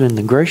into in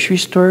the grocery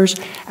stores,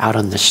 out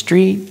on the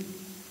street.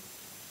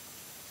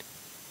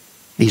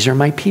 These are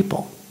my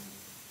people.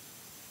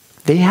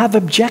 They have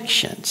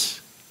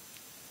objections.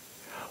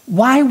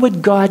 Why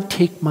would God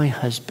take my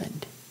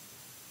husband?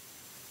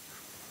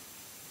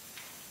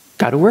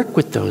 Got to work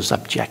with those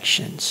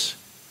objections.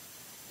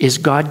 Is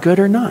God good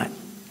or not?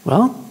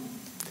 Well,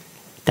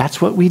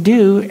 that's what we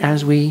do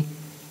as we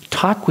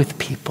talk with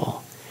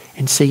people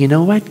and say, you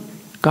know what?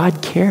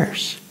 God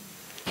cares.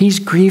 He's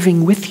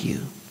grieving with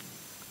you.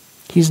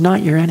 He's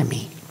not your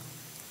enemy.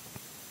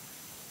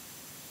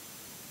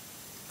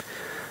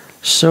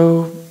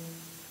 So,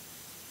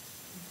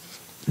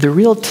 the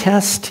real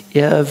test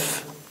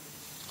of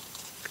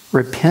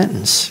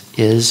repentance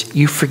is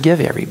you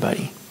forgive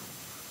everybody.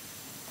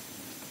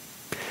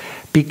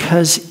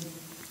 Because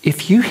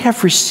if you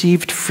have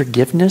received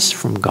forgiveness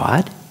from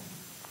God,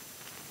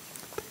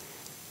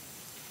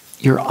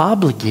 you're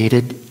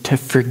obligated to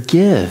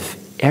forgive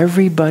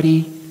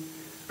everybody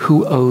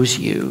who owes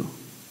you.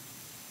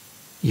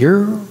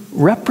 You're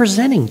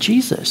representing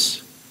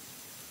Jesus.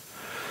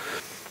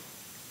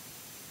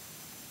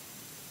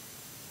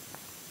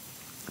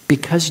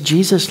 Because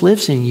Jesus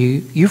lives in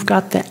you, you've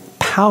got that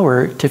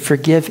power to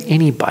forgive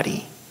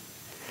anybody.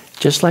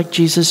 just like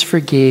Jesus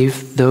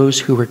forgave those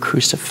who were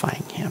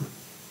crucifying him.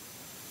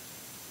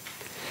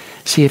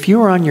 See, if you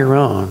were on your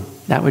own,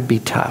 that would be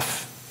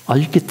tough. All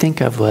you could think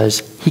of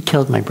was, he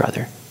killed my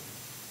brother.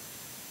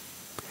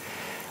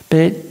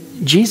 But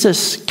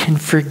Jesus can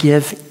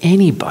forgive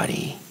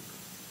anybody.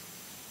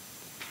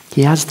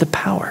 He has the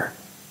power.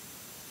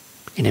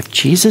 And if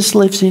Jesus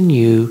lives in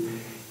you,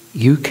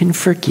 you can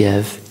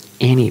forgive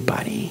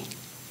anybody.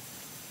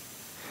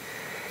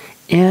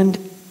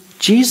 And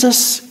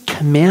Jesus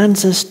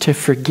commands us to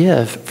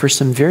forgive for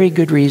some very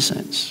good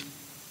reasons.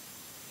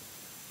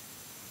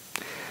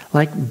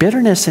 Like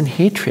bitterness and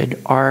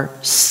hatred are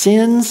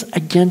sins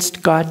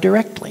against God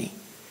directly.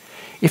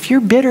 If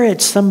you're bitter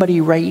at somebody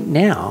right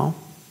now,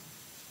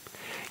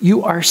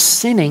 you are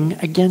sinning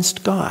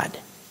against God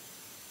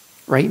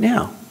right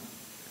now.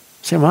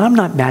 Say, well, I'm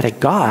not mad at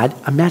God.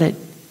 I'm mad at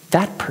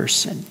that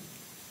person.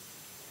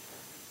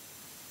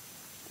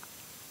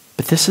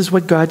 But this is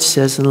what God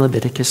says in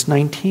Leviticus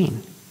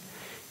 19.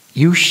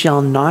 You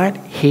shall not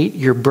hate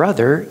your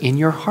brother in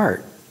your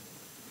heart.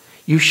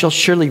 You shall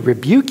surely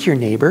rebuke your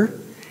neighbor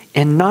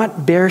and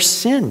not bear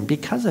sin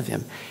because of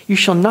him. You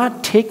shall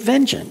not take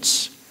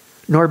vengeance,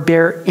 nor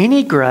bear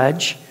any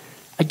grudge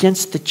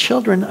against the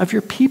children of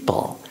your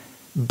people,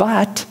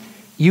 but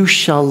you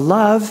shall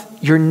love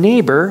your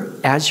neighbor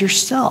as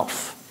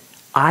yourself.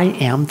 I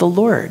am the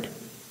Lord.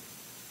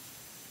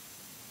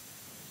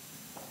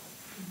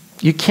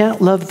 You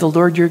can't love the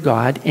Lord your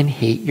God and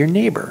hate your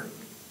neighbor.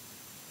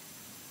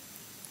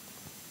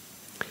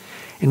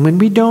 And when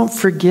we don't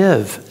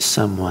forgive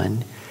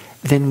someone,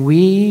 then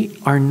we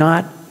are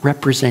not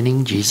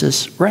representing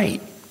Jesus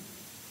right.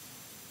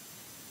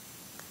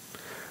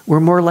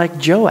 We're more like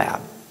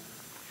Joab.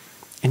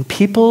 And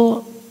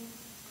people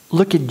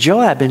look at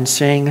Joab and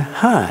saying,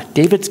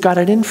 David's got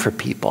it in for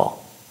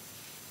people.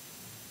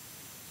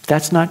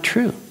 That's not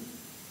true.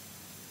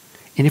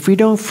 And if we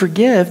don't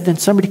forgive, then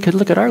somebody could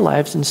look at our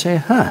lives and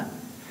say,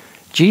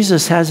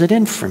 Jesus has it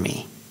in for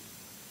me.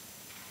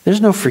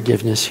 There's no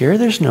forgiveness here.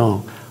 There's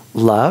no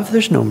love.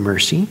 There's no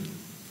mercy.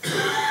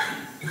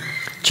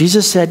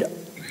 Jesus said,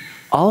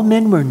 all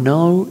men will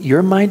know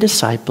you're my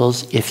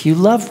disciples if you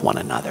love one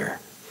another.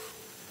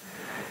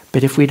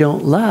 But if we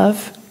don't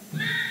love,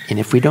 and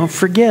if we don't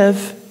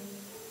forgive,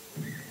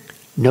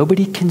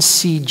 nobody can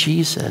see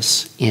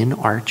Jesus in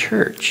our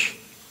church.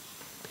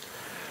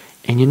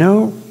 And you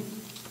know,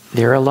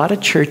 there are a lot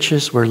of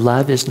churches where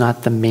love is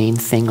not the main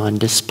thing on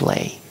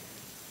display.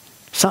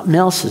 Something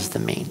else is the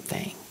main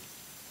thing.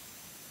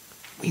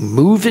 We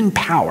move in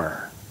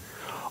power,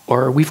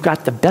 or we've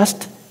got the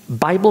best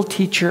Bible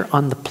teacher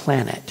on the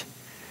planet,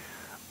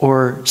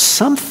 or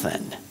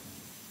something.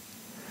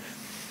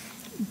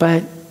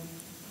 But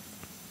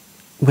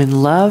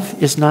when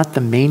love is not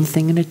the main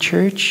thing in a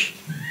church,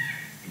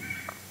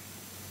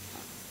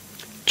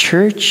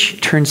 church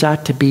turns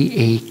out to be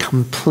a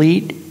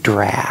complete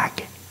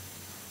drag.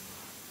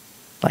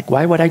 Like,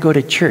 why would I go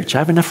to church? I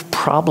have enough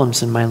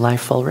problems in my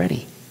life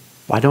already.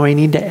 Why do I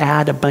need to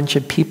add a bunch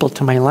of people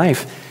to my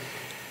life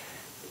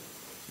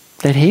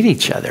that hate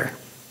each other?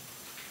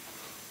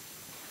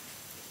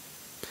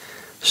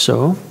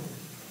 So,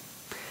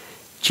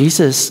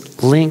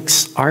 Jesus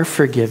links our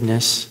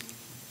forgiveness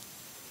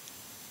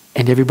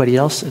and everybody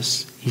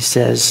else's. He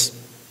says,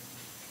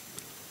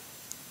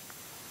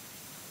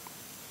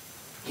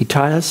 he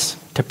taught us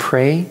to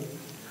pray,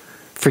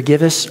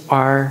 forgive us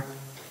our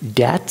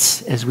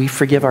debts as we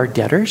forgive our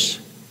debtors.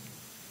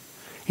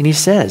 And he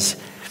says,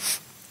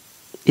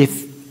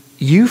 if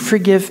you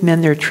forgive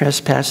men their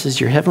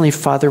trespasses, your heavenly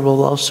Father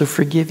will also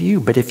forgive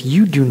you. But if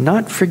you do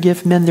not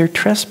forgive men their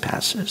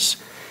trespasses,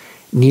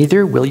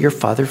 neither will your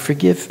Father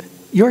forgive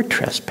your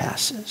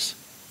trespasses.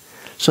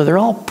 So they're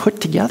all put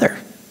together.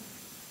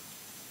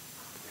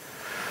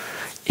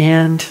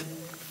 And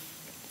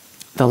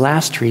the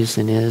last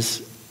reason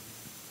is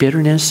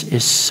bitterness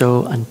is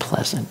so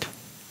unpleasant.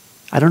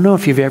 I don't know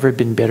if you've ever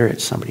been bitter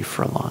at somebody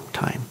for a long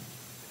time,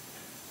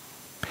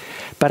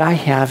 but I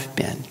have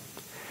been.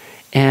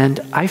 And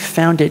I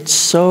found it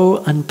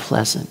so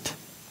unpleasant.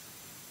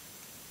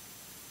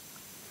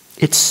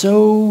 It's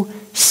so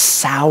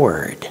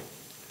soured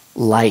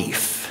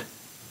life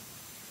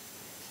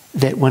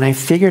that when I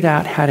figured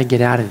out how to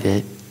get out of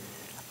it,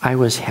 I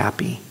was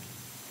happy.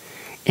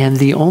 And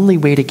the only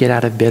way to get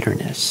out of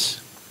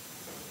bitterness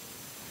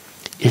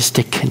is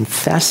to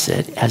confess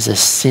it as a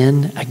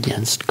sin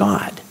against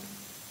God.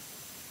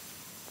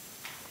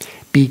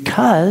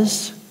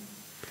 Because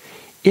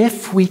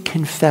if we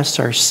confess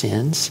our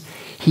sins,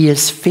 he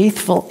is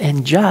faithful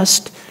and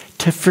just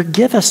to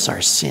forgive us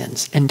our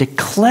sins and to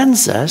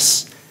cleanse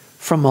us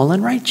from all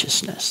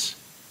unrighteousness.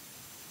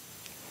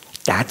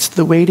 That's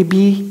the way to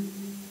be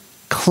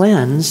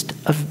cleansed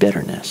of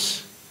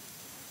bitterness.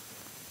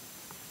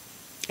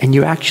 And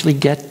you actually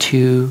get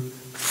to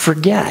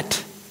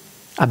forget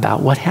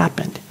about what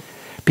happened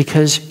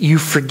because you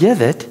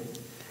forgive it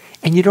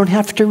and you don't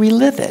have to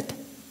relive it.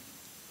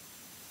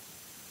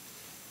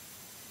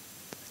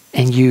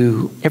 And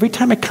every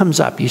time it comes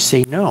up, you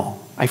say, no,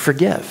 I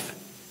forgive.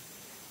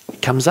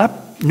 It comes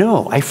up,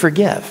 no, I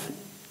forgive.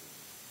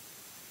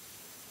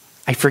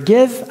 I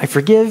forgive, I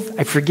forgive,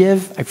 I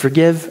forgive, I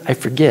forgive, I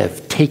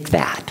forgive. Take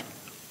that.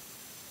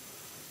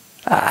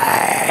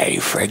 I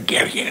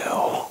forgive you.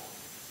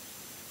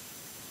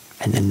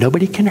 And then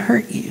nobody can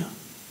hurt you.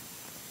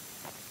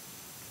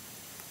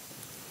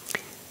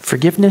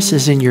 Forgiveness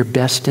is in your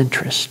best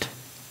interest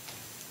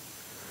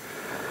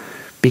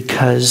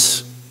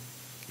because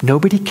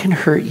nobody can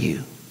hurt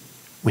you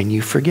when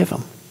you forgive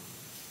them.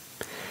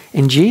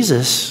 And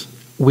Jesus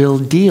will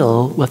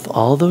deal with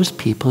all those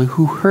people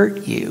who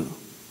hurt you.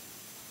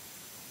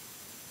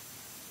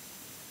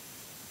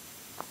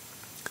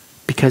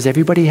 Because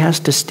everybody has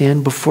to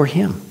stand before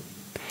him.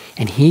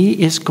 And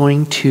he is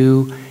going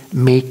to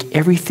make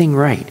everything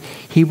right.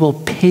 He will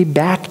pay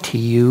back to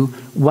you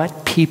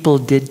what people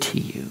did to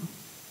you.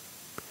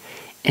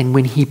 And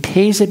when he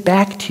pays it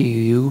back to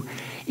you,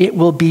 it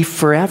will be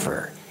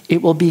forever.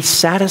 It will be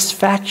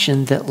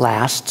satisfaction that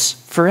lasts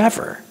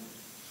forever.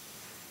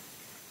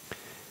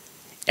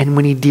 And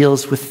when he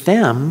deals with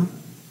them,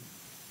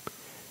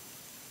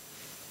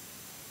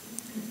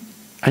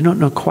 I don't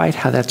know quite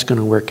how that's going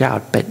to work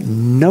out, but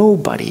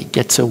nobody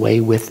gets away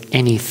with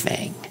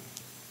anything.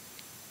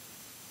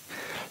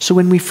 So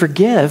when we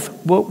forgive,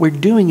 what we're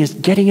doing is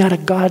getting out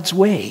of God's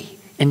way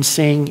and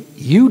saying,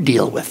 you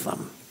deal with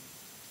them.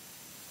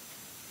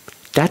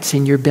 That's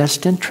in your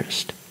best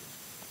interest.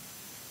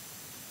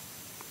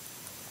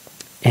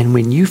 And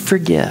when you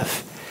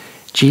forgive,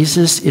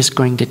 Jesus is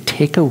going to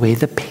take away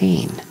the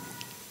pain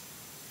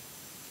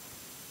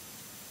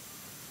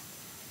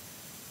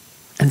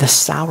and the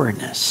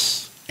sourness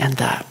and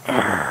the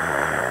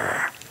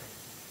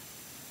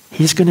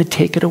he's going to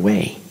take it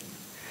away.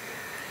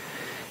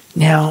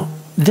 Now,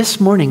 this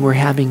morning we're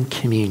having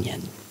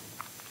communion.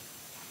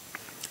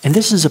 And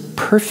this is a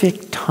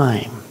perfect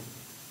time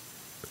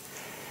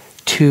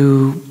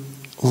to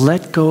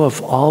let go of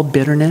all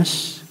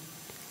bitterness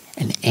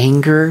and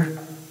anger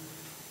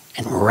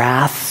and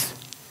wrath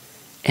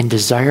and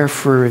desire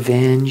for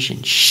revenge,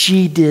 and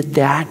she did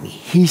that and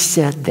he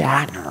said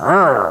that.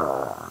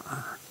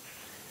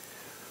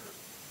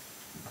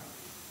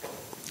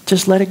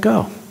 Just let it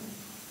go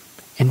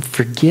and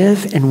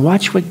forgive and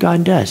watch what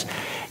God does.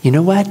 You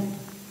know what?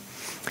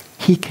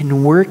 He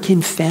can work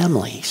in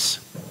families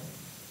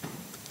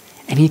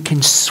and he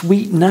can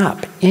sweeten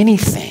up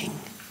anything.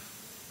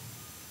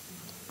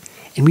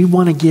 And we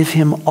want to give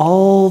him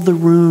all the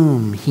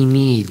room he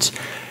needs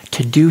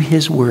to do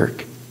his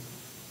work.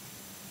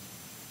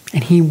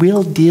 And he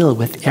will deal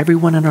with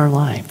everyone in our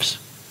lives,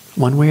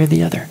 one way or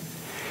the other.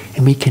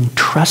 And we can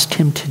trust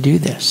him to do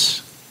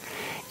this.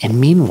 And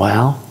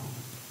meanwhile,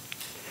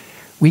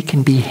 we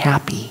can be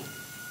happy.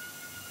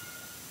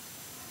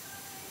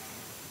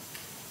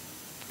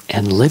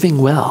 And living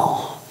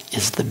well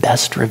is the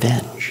best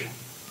revenge.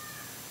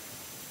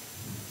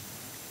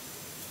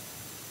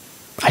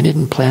 I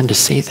didn't plan to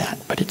say that,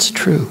 but it's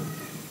true.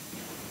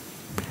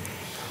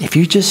 If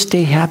you just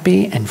stay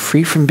happy and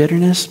free from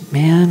bitterness,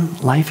 man,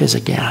 life is a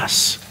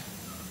gas.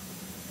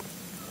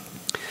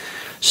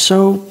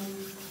 So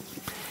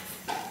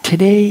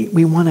today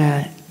we want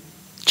to,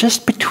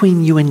 just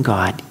between you and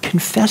God,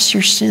 confess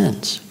your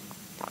sins.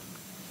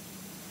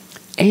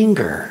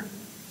 Anger,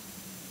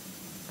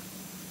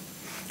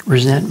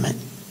 resentment,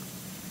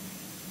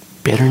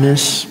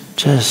 bitterness,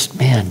 just,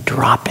 man,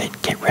 drop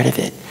it, get rid of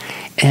it.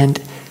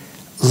 And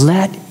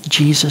let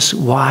Jesus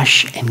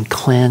wash and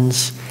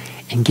cleanse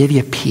and give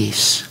you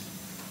peace.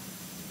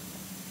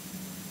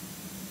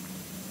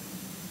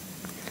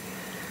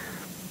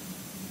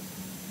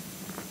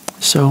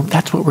 So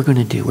that's what we're going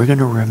to do. We're going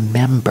to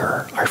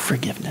remember our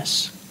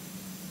forgiveness.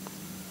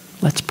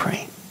 Let's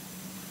pray.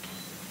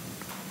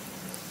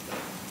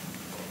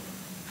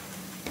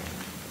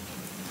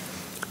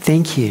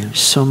 Thank you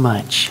so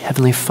much,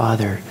 Heavenly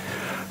Father,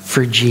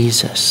 for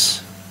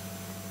Jesus.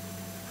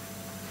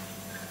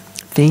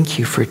 Thank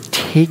you for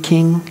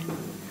taking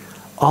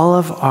all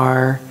of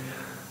our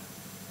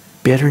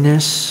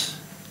bitterness,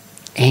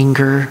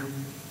 anger,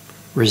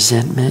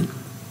 resentment,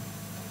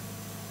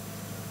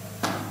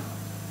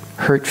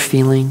 hurt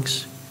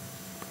feelings,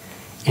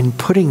 and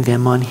putting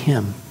them on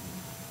him,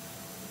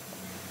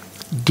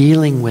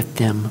 dealing with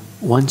them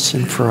once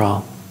and for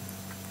all.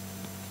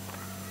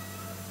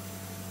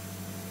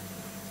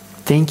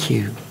 Thank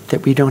you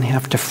that we don't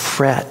have to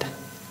fret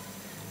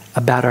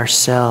about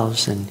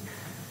ourselves and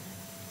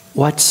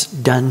what's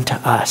done to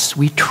us.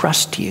 We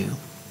trust you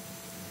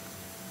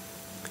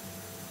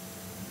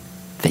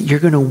that you're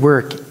going to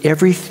work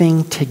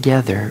everything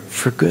together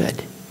for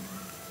good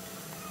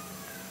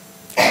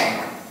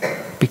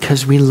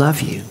because we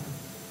love you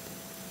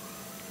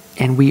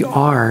and we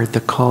are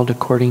the called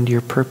according to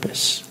your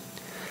purpose.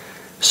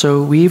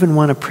 So we even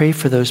want to pray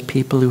for those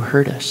people who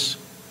hurt us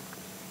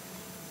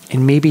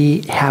and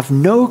maybe have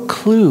no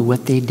clue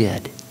what they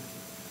did.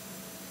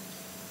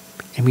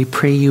 And we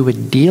pray you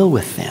would deal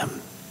with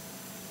them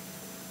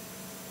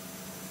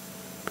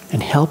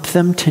and help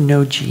them to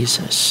know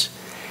Jesus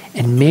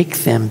and make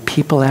them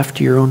people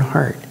after your own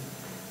heart.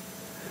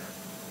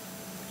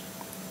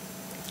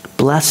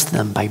 Bless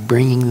them by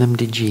bringing them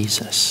to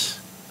Jesus.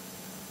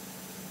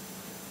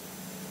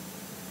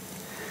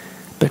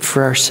 But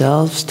for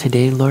ourselves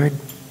today, Lord,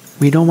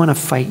 we don't want to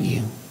fight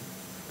you.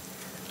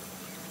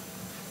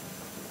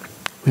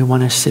 We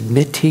want to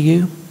submit to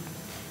you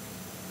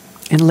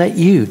and let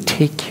you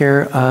take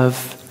care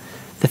of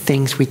the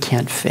things we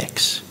can't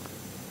fix.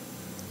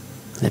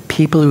 The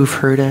people who've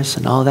hurt us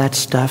and all that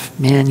stuff,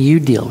 man, you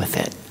deal with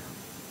it.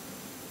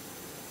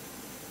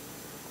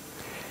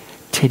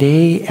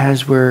 Today,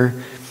 as we're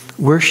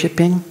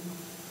worshiping,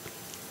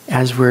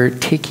 as we're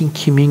taking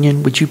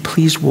communion, would you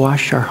please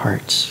wash our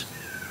hearts?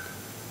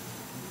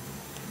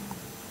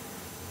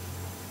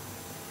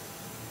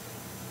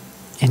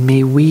 And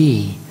may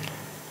we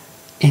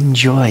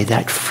enjoy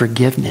that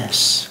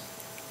forgiveness,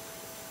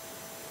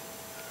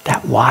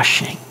 that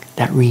washing,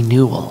 that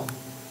renewal.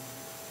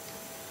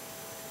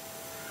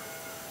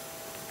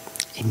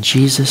 In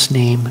Jesus'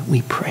 name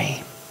we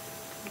pray.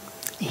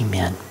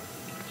 Amen.